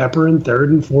start peppering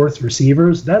third and fourth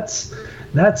receivers, that's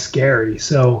scary.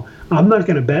 So I'm not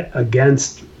going to bet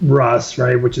against Russ,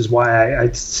 right? Which is why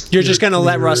I You're just going to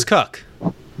let Russ cook.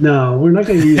 No, we're not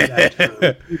going to use that term.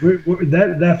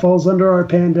 That falls under our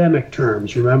pandemic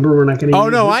terms. Remember, we're not going to use it. Oh,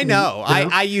 no, I know.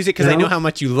 I use it because I know how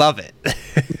much you love it.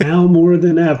 Now more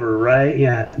than ever, right?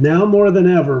 Yeah. Now more than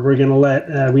ever, we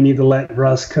need to let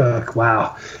Russ cook.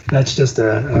 Wow. That's just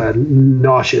a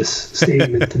nauseous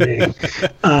statement to me.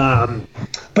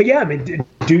 But yeah, I mean,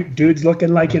 dude's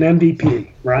looking like an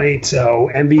MVP, right? So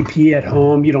MVP at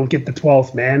home, you don't get the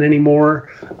 12th man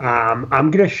anymore.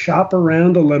 I'm going to shop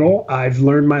around a little. I've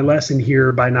learned my lesson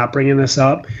here by not bringing this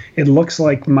up. It looks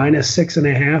like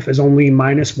 -6.5 is only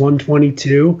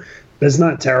 -122. That's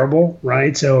not terrible,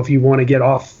 right? So if you want to get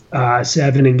off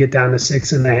 7 and get down to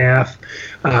 6.5,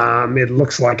 it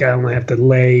looks like I only have to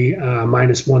lay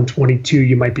 -122.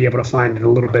 You might be able to find it a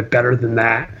little bit better than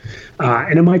that.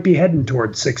 And it might be heading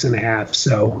towards 6.5.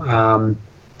 So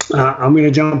I'm going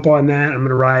to jump on that. I'm going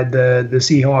to ride the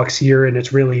Seahawks here, and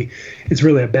it's really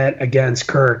a bet against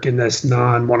Kirk in this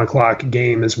non-1 o'clock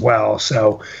game as well.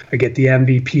 So I get the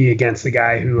MVP against the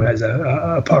guy who has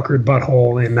a puckered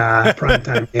butthole in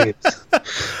primetime games.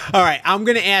 All right, I'm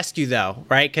going to ask you though,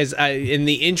 right? Because in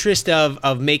the interest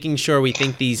of making sure we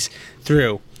think these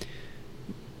through,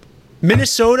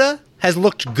 Minnesota has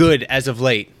looked good as of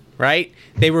late, right?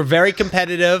 They were very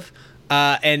competitive.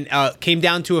 And came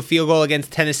down to a field goal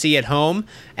against Tennessee at home,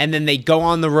 and then they go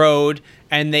on the road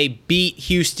and they beat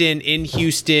Houston in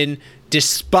Houston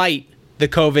despite the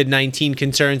COVID-19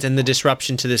 concerns and the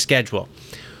disruption to the schedule.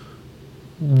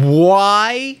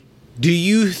 Why do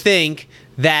you think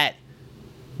that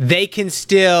they can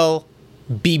still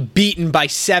be beaten by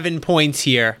 7 points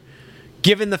here,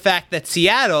 given the fact that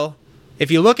Seattle, if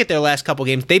you look at their last couple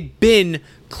games, they've been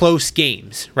close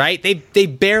games, right?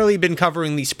 They've barely been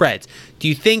covering these spreads. Do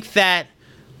you think that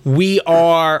we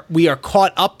are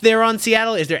caught up there on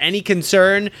Seattle? Is there any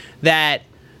concern that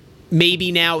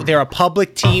maybe now they're a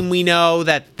public team, we know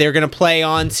that they're going to play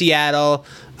on Seattle,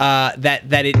 that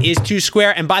it is too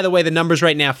square? And by the way, the numbers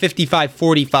right now,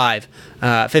 55-45,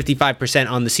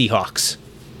 55% on the Seahawks.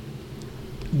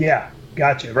 Yeah,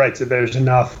 gotcha. Right, so there's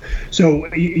enough. So,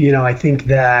 I think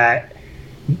that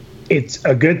it's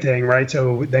a good thing, right?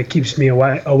 So that keeps me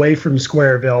away from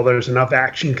Squareville. There's enough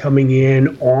action coming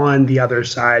in on the other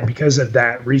side because of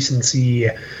that recency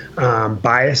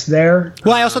bias there.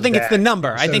 Well, I also think it's the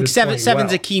number. I think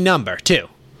seven's a key number too.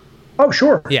 Oh,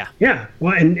 sure. Yeah. Yeah.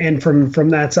 Well, and from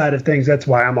that side of things, that's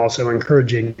why I'm also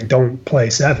encouraging don't play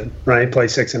 7, right? Play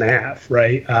 6.5,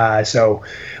 right?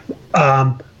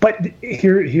 But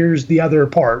here's the other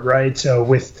part, right? So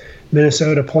with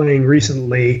Minnesota playing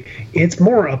recently, it's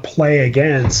more a play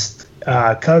against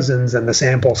Cousins and the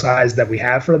sample size that we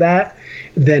have for that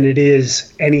than it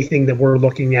is anything that we're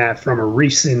looking at from a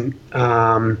recent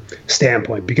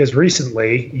standpoint. Because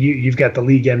recently, you've got the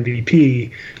league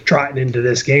MVP trotting into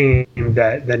this game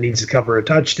that needs to cover a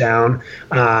touchdown.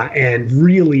 And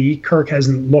really, Kirk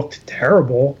hasn't looked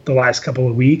terrible the last couple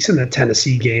of weeks in the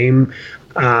Tennessee game.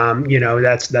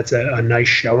 That's a nice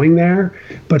showing there.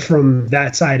 But from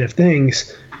that side of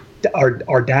things,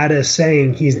 our data is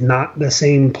saying he's not the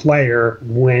same player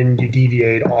when you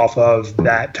deviate off of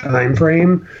that time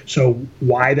frame. So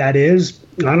why that is,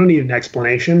 I don't need an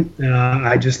explanation.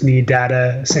 I just need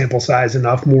data sample size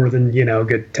enough, more than,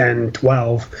 good 10,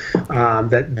 12,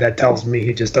 that tells me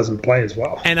he just doesn't play as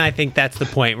well. And I think that's the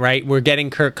point, right? We're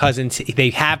getting Kirk Cousins. They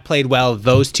have played well.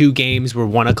 Those 2 games were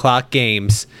 1:00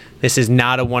 games. This is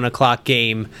not a 1:00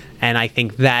 game, and I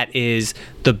think that is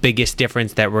the biggest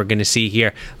difference that we're going to see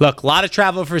here. Look, a lot of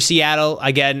travel for Seattle,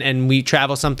 again, and we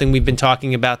travel something we've been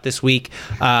talking about this week.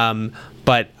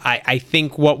 But I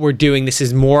think what we're doing, this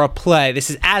is more a play. This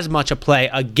is as much a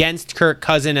play against Kirk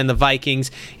Cousins and the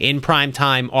Vikings in prime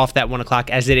time off that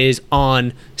 1:00 as it is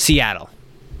on Seattle.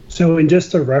 So, in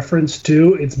just a reference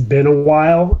too, it's been a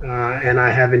while, and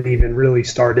I haven't even really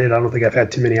started. I don't think I've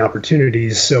had too many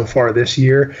opportunities so far this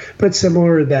year. But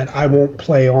similar that I won't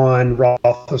play on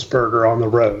Roethlisberger on the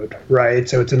road, right?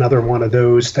 So it's another one of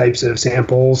those types of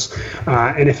samples.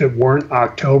 And if it weren't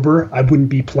October, I wouldn't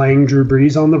be playing Drew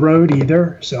Brees on the road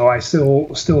either. So I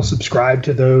still subscribe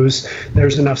to those.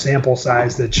 There's enough sample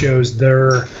size that shows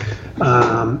their,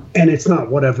 and it's not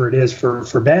whatever it is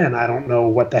for Ben. I don't know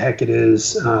what the heck it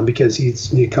is. Because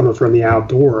he's coming from the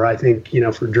outdoor. I think,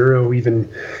 for Drew, even,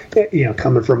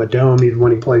 coming from a dome, even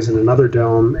when he plays in another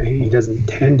dome, he doesn't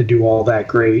tend to do all that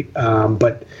great.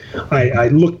 But I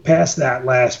looked past that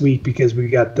last week because we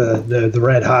got the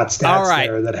red hot stats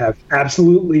there that have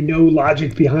absolutely no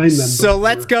logic behind them. So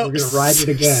let's go. We're going to ride it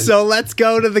again. So let's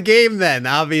go to the game then.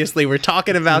 Obviously, we're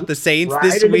talking about the Saints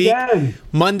this week. Again.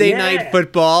 Monday Night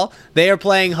Football. They are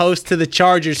playing host to the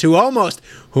Chargers, who almost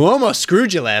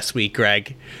screwed you last week,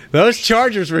 Greg. Those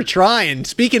Chargers were trying.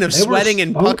 Speaking of sweating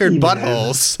and puckered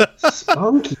buttholes.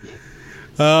 Spunky.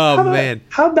 Man.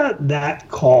 How about that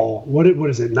call? What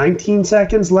is it, 19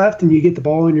 seconds left, and you get the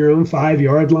ball on your own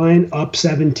 5-yard line, up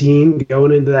 17,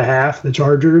 going into the half, the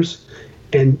Chargers,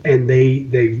 and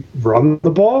they run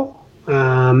the ball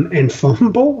and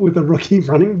fumble with a rookie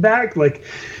running back? Like,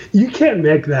 you can't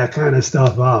make that kind of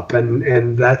stuff up,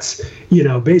 and that's,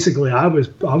 basically I was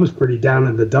pretty down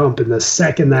in the dump, and the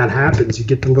second that happens, you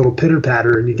get the little pitter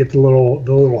patter, and you get the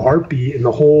little heartbeat, and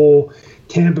the whole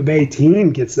Tampa Bay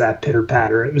team gets that pitter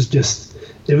patter. It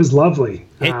was lovely.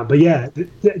 But yeah,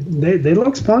 they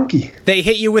look spunky. They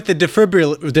hit you with the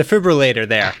defibrillator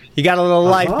there. You got a little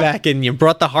life back, and you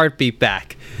brought the heartbeat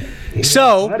back. Yeah,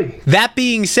 so buddy. That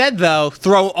being said, though,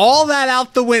 throw all that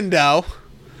out the window.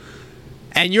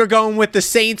 And you're going with the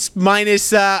Saints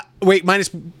minus, I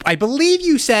believe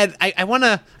you said, I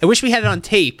wish we had it on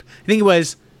tape. I think it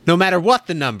was no matter what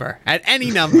the number, at any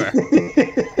number.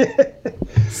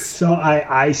 So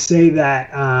I say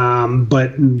that,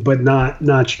 but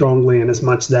not strongly, in as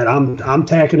much that I'm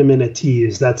tacking them in a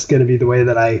tease. That's going to be the way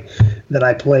that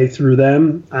I play through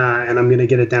them, and I'm going to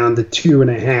get it down to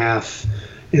 2.5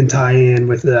 and tie in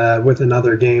with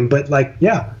another game. But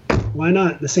why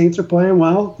not? The Saints are playing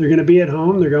well. They're going to be at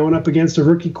home. They're going up against a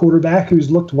rookie quarterback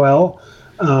who's looked well.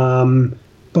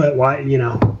 But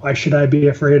why should I be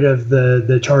afraid of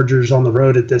the Chargers on the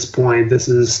road at this point? This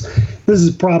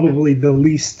is probably the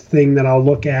least thing that I'll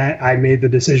look at. I made the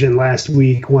decision last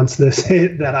week once this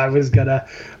hit that I was gonna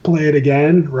play it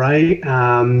again, right?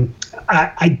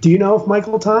 I do know if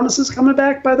Michael Thomas is coming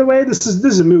back. By the way, this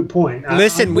is a moot point.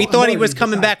 Listen, we thought he was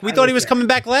coming back. We thought he was coming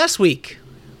back last week.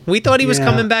 We thought he was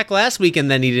coming back last week, and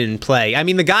then he didn't play. I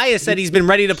mean, the guy has said he's been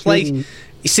ready to play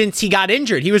since he got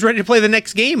injured. He was ready to play the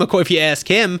next game, if you ask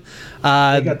him.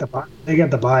 They got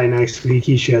the bye next week.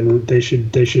 He shouldn't. They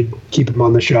should keep him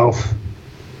on the shelf.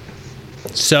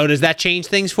 So does that change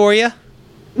things for you?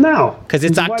 No, because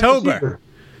it's October.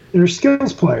 They're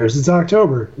skills players. It's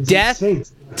October. It's Death,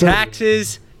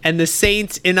 taxes, and the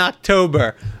Saints in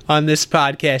October on this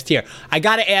podcast here. I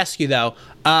got to ask you though.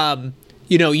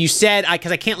 You said,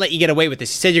 because I can't let you get away with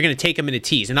this, you said you're going to take them in a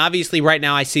tease. And obviously right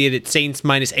now I see it at Saints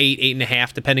minus 8,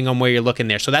 8.5, depending on where you're looking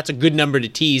there. So that's a good number to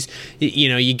tease.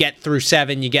 You get through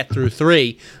 7, you get through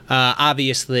 3,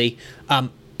 obviously.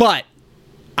 But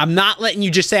I'm not letting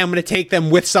you just say I'm going to take them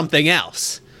with something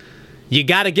else. You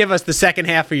got to give us the second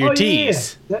half of your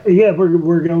teas. Yeah,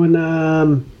 we're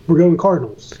going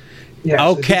Cardinals. Yeah.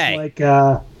 Okay.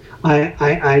 So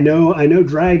I know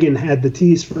Dragon had the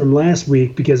tease from last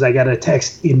week because I got a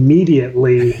text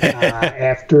immediately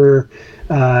after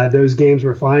those games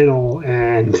were final,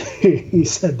 and he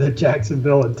said that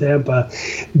Jacksonville and Tampa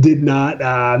did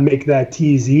not make that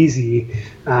tease easy.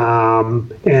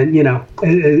 And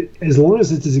as long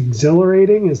as it's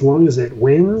exhilarating, as long as it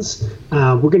wins,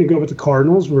 we're going to go with the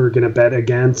Cardinals. We're going to bet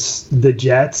against the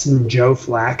Jets and Joe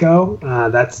Flacco.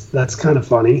 That's kind of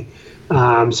funny.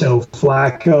 So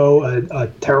Flacco, a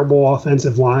terrible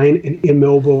offensive line, an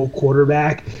immobile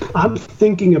quarterback. I'm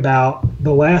thinking about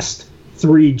the last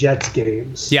 3 Jets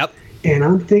games. Yep. And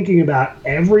I'm thinking about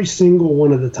every single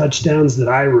one of the touchdowns that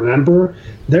I remember.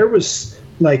 There was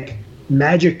like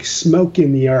magic smoke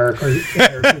in the air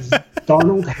because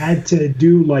Darnold had to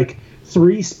do like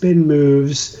 3 spin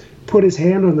moves, put his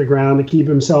hand on the ground to keep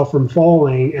himself from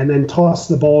falling, and then toss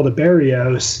the ball to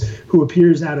Berrios, who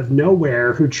appears out of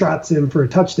nowhere, who trots him for a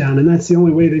touchdown, and that's the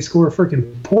only way they score a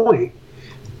freaking point.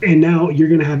 And now you're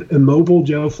going to have immobile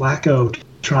Joe Flacco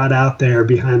trot out there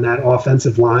behind that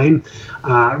offensive line.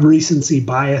 Recency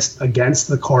bias against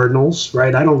the Cardinals,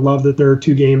 right? I don't love that there are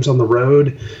 2 games on the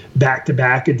road,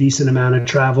 back-to-back, a decent amount of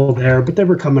travel there, but they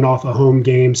were coming off a home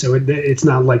game, so it's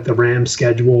not like the Rams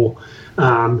schedule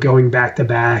going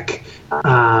back-to-back.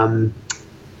 And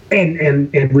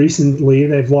recently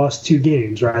they've lost 2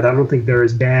 games, right? I don't think they're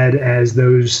as bad as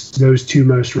those 2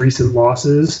 most recent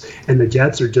losses, and the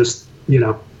Jets are just,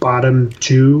 bottom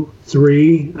 2,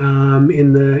 3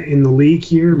 in the league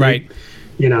here. Right.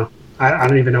 I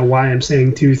don't even know why I'm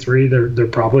saying 2, 3. They're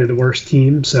probably the worst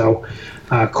team. So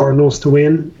Cardinals to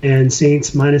win and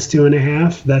Saints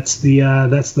 -2.5. That's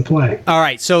the play. All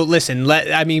right. So listen,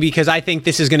 because I think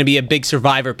this is going to be a big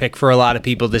survivor pick for a lot of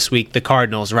people this week, the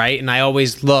Cardinals, right? And I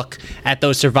always look at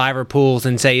those survivor pools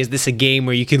and say, is this a game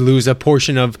where you could lose a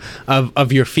portion of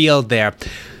your field there?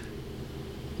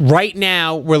 Right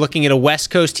now, we're looking at a West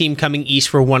Coast team coming east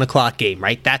for a 1 o'clock game,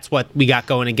 right? That's what we got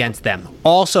going against them.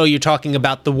 Also, you're talking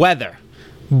about the weather.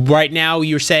 Right now,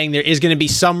 you're saying there is going to be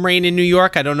some rain in New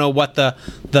York. I don't know what the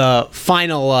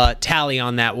final tally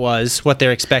on that was, what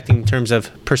they're expecting in terms of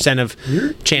percent of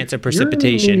chance of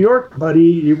precipitation. You're in New York, buddy.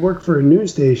 You work for a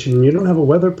news station. You don't have a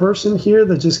weather person here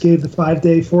that just gave the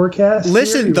 5-day forecast.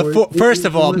 Listen, first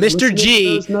of all, Mr.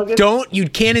 G, you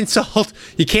can't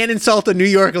insult a New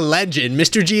York legend.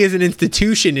 Mr. G is an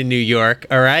institution in New York.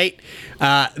 All right.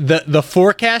 The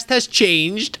forecast has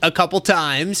changed a couple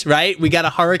times, right? We got a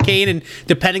hurricane, and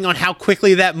depending on how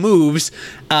quickly that moves,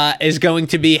 is going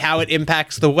to be how it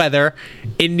impacts the weather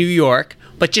in New York.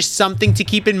 But just something to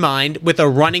keep in mind with a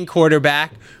running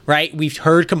quarterback, right? We've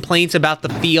heard complaints about the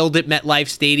field at MetLife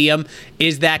Stadium.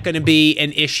 Is that going to be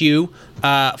an issue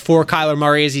for Kyler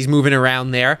Murray as he's moving around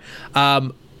there?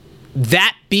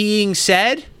 That being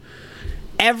said,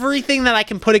 everything that I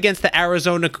can put against the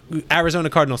Arizona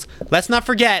Cardinals. Let's not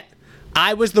forget,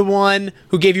 I was the one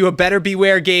who gave you a better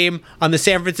beware game on the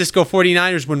San Francisco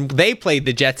 49ers when they played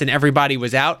the Jets and everybody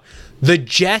was out. The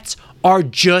Jets are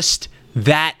just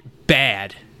that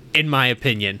bad, in my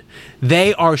opinion.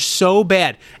 They are so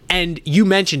bad. And you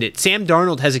mentioned it. Sam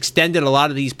Darnold has extended a lot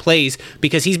of these plays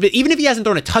because he's been, even if he hasn't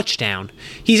thrown a touchdown,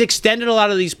 he's extended a lot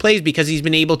of these plays because he's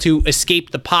been able to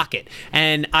escape the pocket.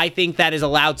 And I think that has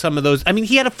allowed some of those. I mean,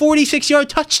 he had a 46-yard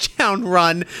touchdown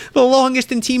run, the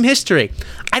longest in team history.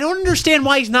 I don't understand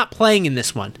why he's not playing in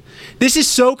this one. This is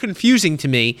so confusing to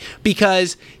me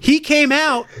because he came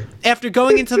out after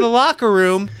going into the locker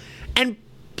room and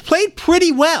played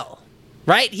pretty well.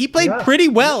 Right? He played pretty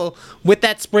well with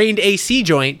that sprained AC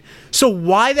joint. So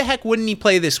why the heck wouldn't he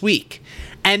play this week?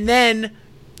 And then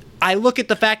I look at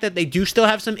the fact that they do still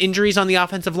have some injuries on the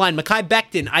offensive line. Mekhi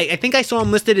Becton, I think I saw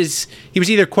him listed as he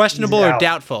was either questionable or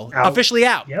doubtful. Officially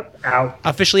out. Yep, out.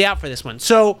 Officially out for this one.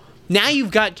 So now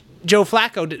you've got Joe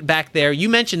Flacco back there. You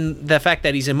mentioned the fact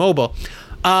that he's immobile.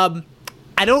 I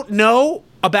don't know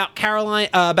about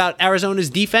Arizona's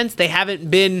defense. They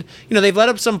haven't been, they've let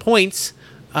up some points.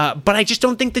 But I just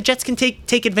don't think the Jets can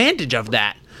take advantage of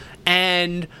that.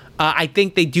 And I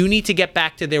think they do need to get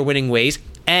back to their winning ways.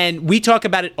 And we talk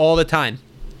about it all the time.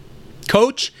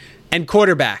 Coach and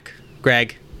quarterback,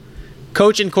 Greg.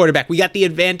 Coach and quarterback. We got the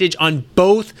advantage on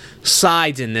both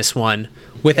sides in this one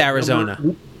with Arizona.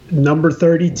 Number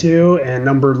 32 and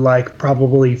number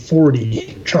probably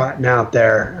 40 trotting out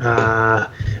there.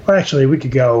 Well, actually, we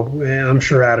could go. I'm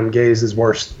sure Adam Gase is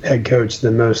worse head coach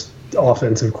than most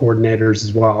offensive coordinators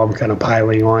as well. I'm kind of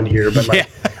piling on here, but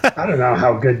I don't know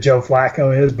how good Joe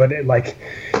Flacco is, but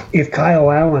if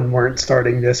Kyle Allen weren't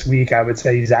starting this week, I would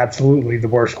say he's absolutely the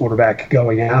worst quarterback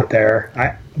going out there.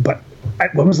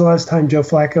 When was the last time Joe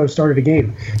Flacco started a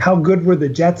game? How good were the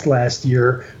Jets last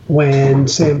year when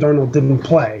Sam Darnold didn't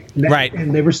play? Right.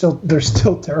 And they're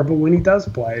still terrible when he does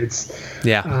play.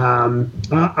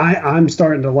 I'm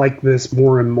starting to like this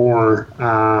more and more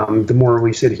the more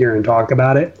we sit here and talk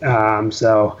about it.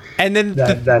 And then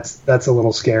that's a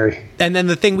little scary. And then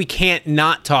the thing we can't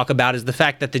not talk about is the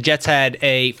fact that the Jets had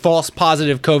a false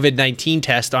positive COVID-19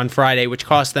 test on Friday, which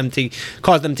caused them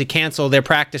to cancel their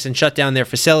practice and shut down their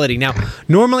facility. Now,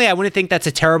 normally I wouldn't think that's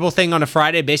a terrible thing on a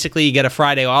Friday. Basically, you get a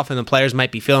Friday off and the players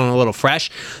might be feeling a little fresh.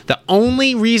 The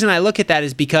only reason I look at that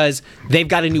is because they've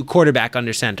got a new quarterback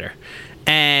under center.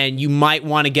 And you might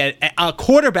want to get a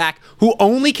quarterback who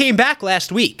only came back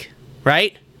last week,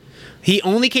 right? He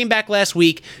only came back last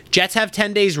week. Jets have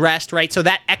 10 days rest, right? So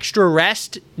that extra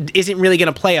rest isn't really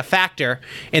going to play a factor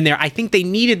in there. I think they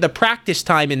needed the practice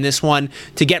time in this one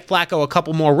to get Flacco a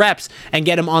couple more reps and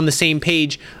get him on the same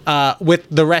page with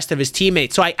the rest of his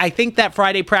teammates. So I think that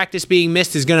Friday practice being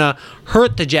missed is going to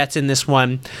hurt the Jets in this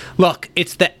one. Look,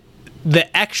 it's the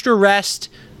extra rest,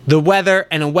 the weather,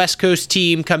 and a West Coast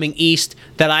team coming east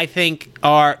that I think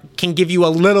can give you a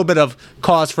little bit of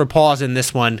cause for pause in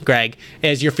this one, Greg,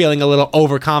 as you're feeling a little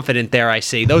overconfident there, I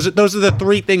see. Those are the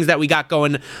three things that we got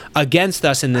going against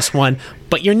us in this one,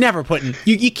 but you're never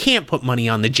you can't put money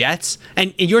on the Jets.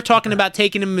 And you're talking about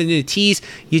taking them in the tees.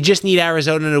 You just need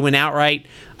Arizona to win outright.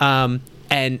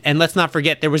 And let's not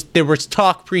forget, there was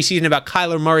talk preseason about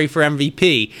Kyler Murray for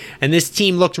MVP, and this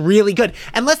team looked really good.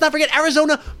 And let's not forget,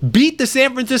 Arizona beat the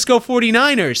San Francisco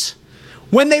 49ers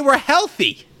when they were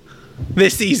healthy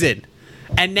this season.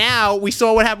 And now we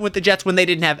saw what happened with the Jets when they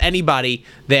didn't have anybody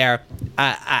there.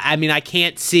 I mean, I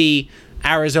can't see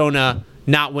Arizona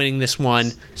not winning this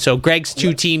one. So Greg's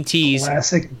two-team tease.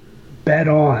 Classic bet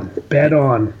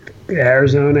on.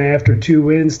 Arizona, after 2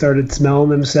 wins, started smelling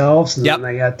themselves, and then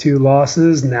they got 2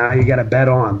 losses. Now you got to bet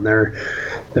on. They're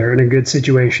in a good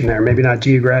situation there. Maybe not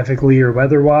geographically or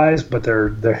weather-wise, but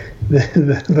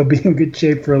they'll be in good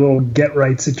shape for a little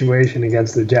get-right situation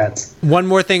against the Jets. One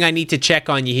more thing I need to check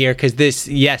on you here, because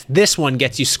this one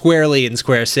gets you squarely in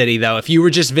Square City, though. If you were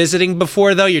just visiting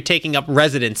before, though, you're taking up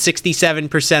residence.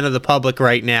 67% of the public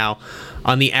right now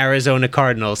on the Arizona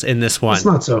Cardinals in this one. That's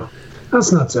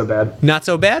not so bad. Not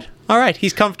so bad? All right,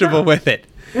 he's comfortable with it.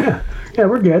 Yeah,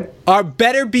 we're good. Our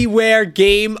better beware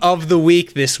game of the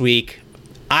week this week.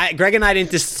 Greg and I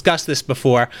didn't discuss this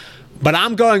before, but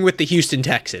I'm going with the Houston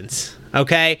Texans,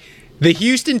 okay? The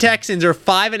Houston Texans are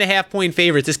 5.5-point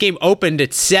favorites. This game opened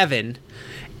at 7,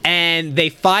 and they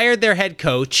fired their head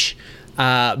coach,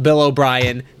 Bill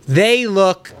O'Brien. They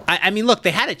look,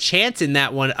 they had a chance in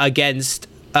that one against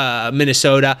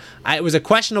Minnesota. It was a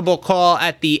questionable call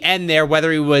at the end there,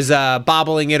 whether he was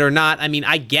bobbling it or not. I mean,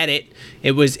 I get it.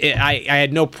 I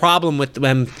had no problem with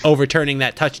them overturning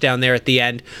that touchdown there at the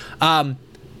end.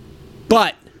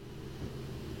 But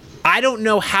I don't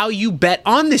know how you bet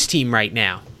on this team right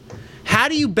now. How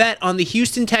do you bet on the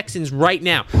Houston Texans right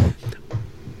now?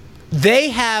 They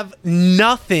have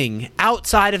nothing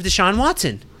outside of Deshaun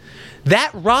Watson.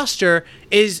 That roster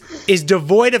is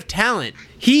devoid of talent.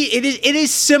 It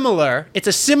is similar. It's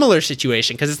a similar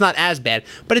situation because it's not as bad,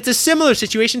 but it's a similar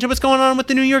situation to what's going on with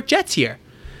the New York Jets here.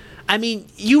 I mean,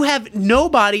 you have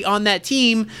nobody on that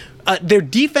team. Their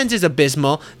defense is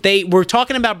abysmal. They were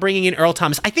talking about bringing in Earl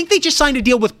Thomas. I think they just signed a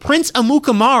deal with Prince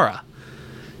Amukamara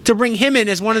to bring him in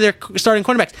as one of their starting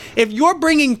cornerbacks. If you're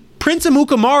bringing Prince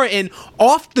Amukamara in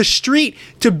off the street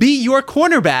to be your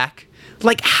cornerback,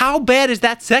 like, how bad is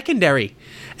that secondary?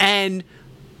 And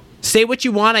say what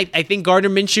you want, I think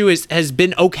Gardner Minshew has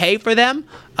been okay for them.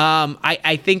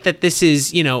 I think that this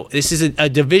is a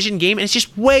division game, and it's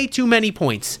just way too many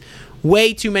points.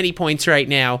 Way too many points right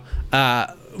now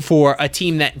for a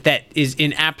team that is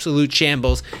in absolute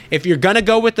shambles. If you're going to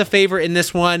go with the favorite in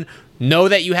this one, know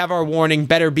that you have our warning.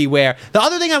 Better beware. The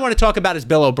other thing I want to talk about is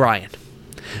Bill O'Brien.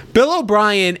 Bill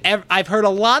O'Brien, I've heard a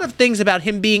lot of things about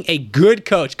him being a good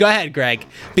coach. Go ahead, Greg,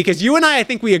 because you and I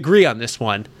think we agree on this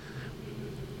one.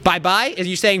 Bye-bye? Are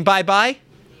you saying bye-bye?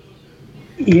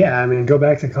 Yeah, I mean, go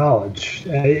back to college.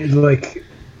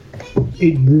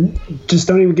 Just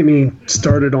don't even get me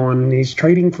started on he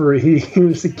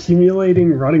was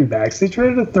accumulating running backs. They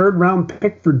traded a 3rd-round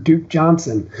pick for Duke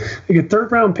Johnson. Like, a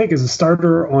 3rd-round pick is a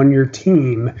starter on your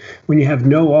team when you have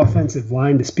no offensive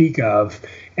line to speak of,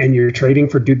 and you're trading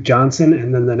for Duke Johnson,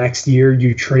 and then the next year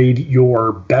you trade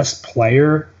your best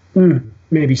player,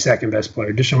 maybe second best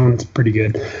player. Deshaun's pretty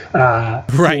good.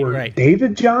 Right.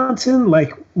 David Johnson,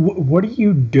 like, what are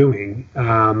you doing?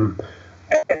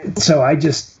 So I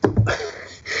just,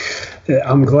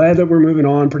 I'm glad that we're moving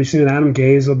on. Pretty soon, Adam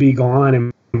Gase will be gone,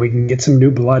 and we can get some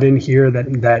new blood in here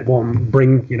that will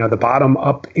bring the bottom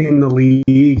up in the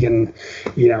league, and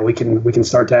we can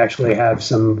start to actually have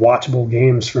some watchable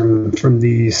games from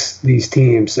these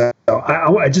teams. So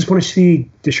I just want to see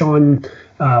Deshaun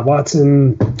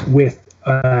Watson with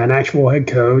an actual head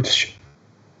coach.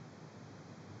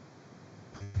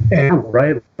 And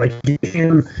right, like give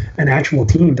him an actual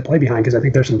team to play behind, because I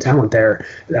think there's some talent there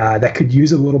that could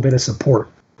use a little bit of support,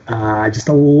 just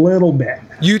a little bit.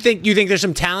 You think there's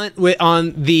some talent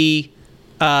on the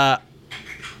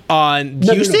on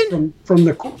Houston? No,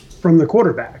 from the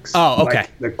quarterbacks. Oh, okay.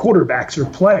 Like, the quarterbacks are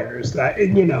players that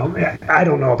I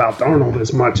don't know about Darnold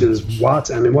as much as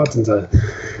Watson. I mean, Watson's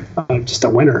just a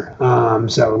winner.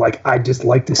 So like I just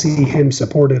like to see him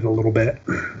supported a little bit.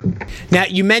 Now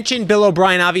you mentioned Bill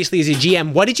O'Brien obviously as a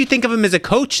GM. What did you think of him as a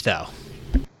coach though?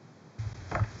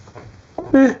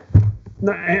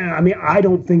 No, I mean, I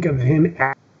don't think of him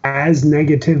as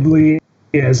negatively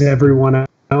as everyone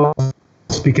else,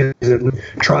 because it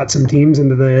trot some teams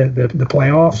into the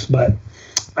playoffs, but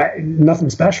nothing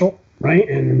special, right?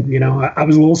 And I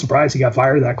was a little surprised he got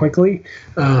fired that quickly,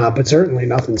 but certainly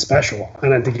nothing special. I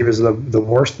don't think he was the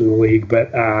worst in the league,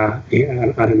 but I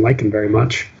didn't like him very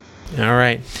much. All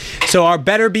right, so our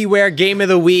better beware game of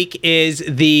the week is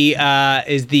the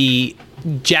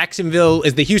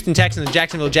Houston Texans and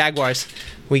Jacksonville Jaguars.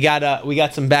 We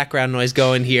got some background noise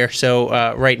going here.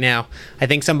 So right now, I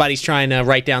think somebody's trying to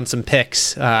write down some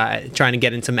picks, trying to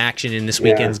get in some action in this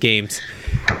weekend's games.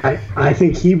 I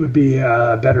think he would be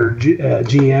a better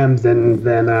GM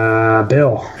than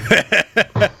Bill.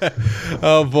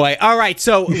 Oh boy! All right,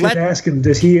 so you should ask him.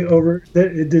 Does he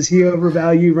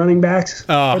overvalue running backs?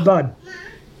 Oh, or Bud?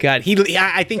 God,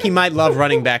 I think he might love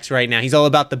running backs right now. He's all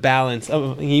about the balance.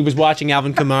 He was watching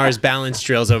Alvin Kamara's balance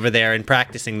drills over there and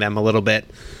practicing them a little bit.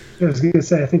 I was going to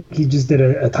say, I think he just did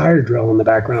a tire drill in the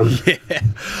background. Yeah.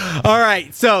 All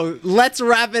right, so let's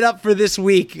wrap it up for this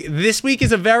week. This week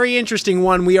is a very interesting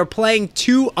one. We are playing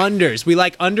two unders. We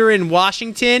like under in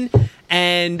Washington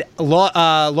and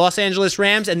Los Angeles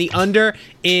Rams, and the under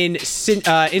in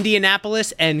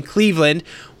Indianapolis and Cleveland.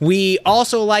 We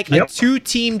also like a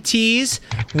two-team tease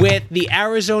with the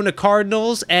Arizona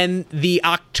Cardinals and the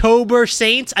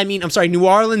New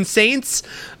Orleans Saints.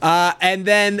 And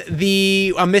then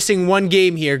I'm missing one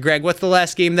game here, Greg. What's the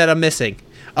last game that I'm missing?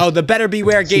 Oh, the better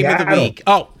beware game of the week.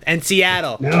 Oh, and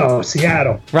Seattle. No,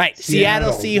 Seattle. Right,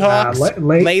 Seattle Seahawks.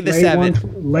 Lay the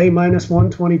 7. Lay minus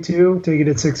 122. Take it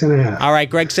at 6.5. All right,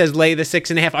 Greg says lay the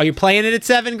 6.5. Are you playing it at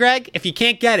 7, Greg? If you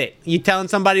can't get it, you telling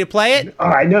somebody to play it? All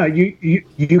right, no,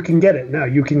 you can get it. No,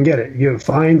 you can get it. You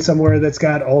find somewhere that's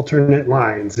got alternate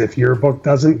lines. If your book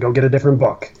doesn't, go get a different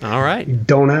book. All right. You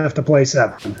don't have to play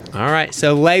 7. All right,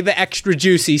 so lay the extra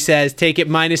juice, he says. Take it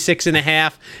minus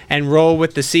 6.5 and roll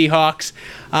with the Seahawks.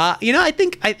 I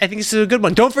think this is a good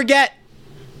one. Don't forget,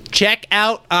 check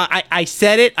out. I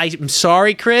said it. I'm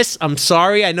sorry, Chris. I'm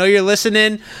sorry. I know you're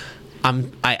listening.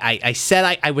 I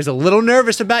said I was a little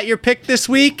nervous about your pick this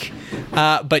week,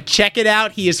 but check it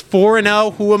out. He is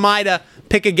 4-0. Who am I to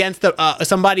pick against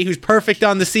somebody who's perfect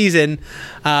on the season?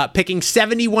 Picking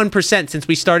 71% since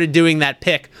we started doing that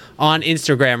pick on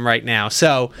Instagram right now.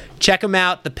 So check him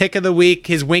out. The pick of the week,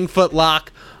 his Wingfoot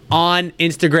lock on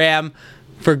Instagram.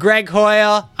 For Greg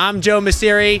Hoyle, I'm Joe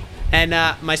Masiri, and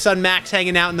my son Max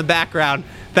hanging out in the background.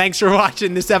 Thanks for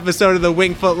watching this episode of the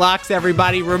Wingfoot Locks,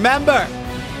 everybody. Remember,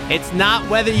 it's not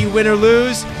whether you win or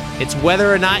lose, it's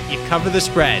whether or not you cover the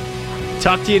spread.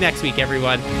 Talk to you next week,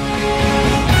 everyone.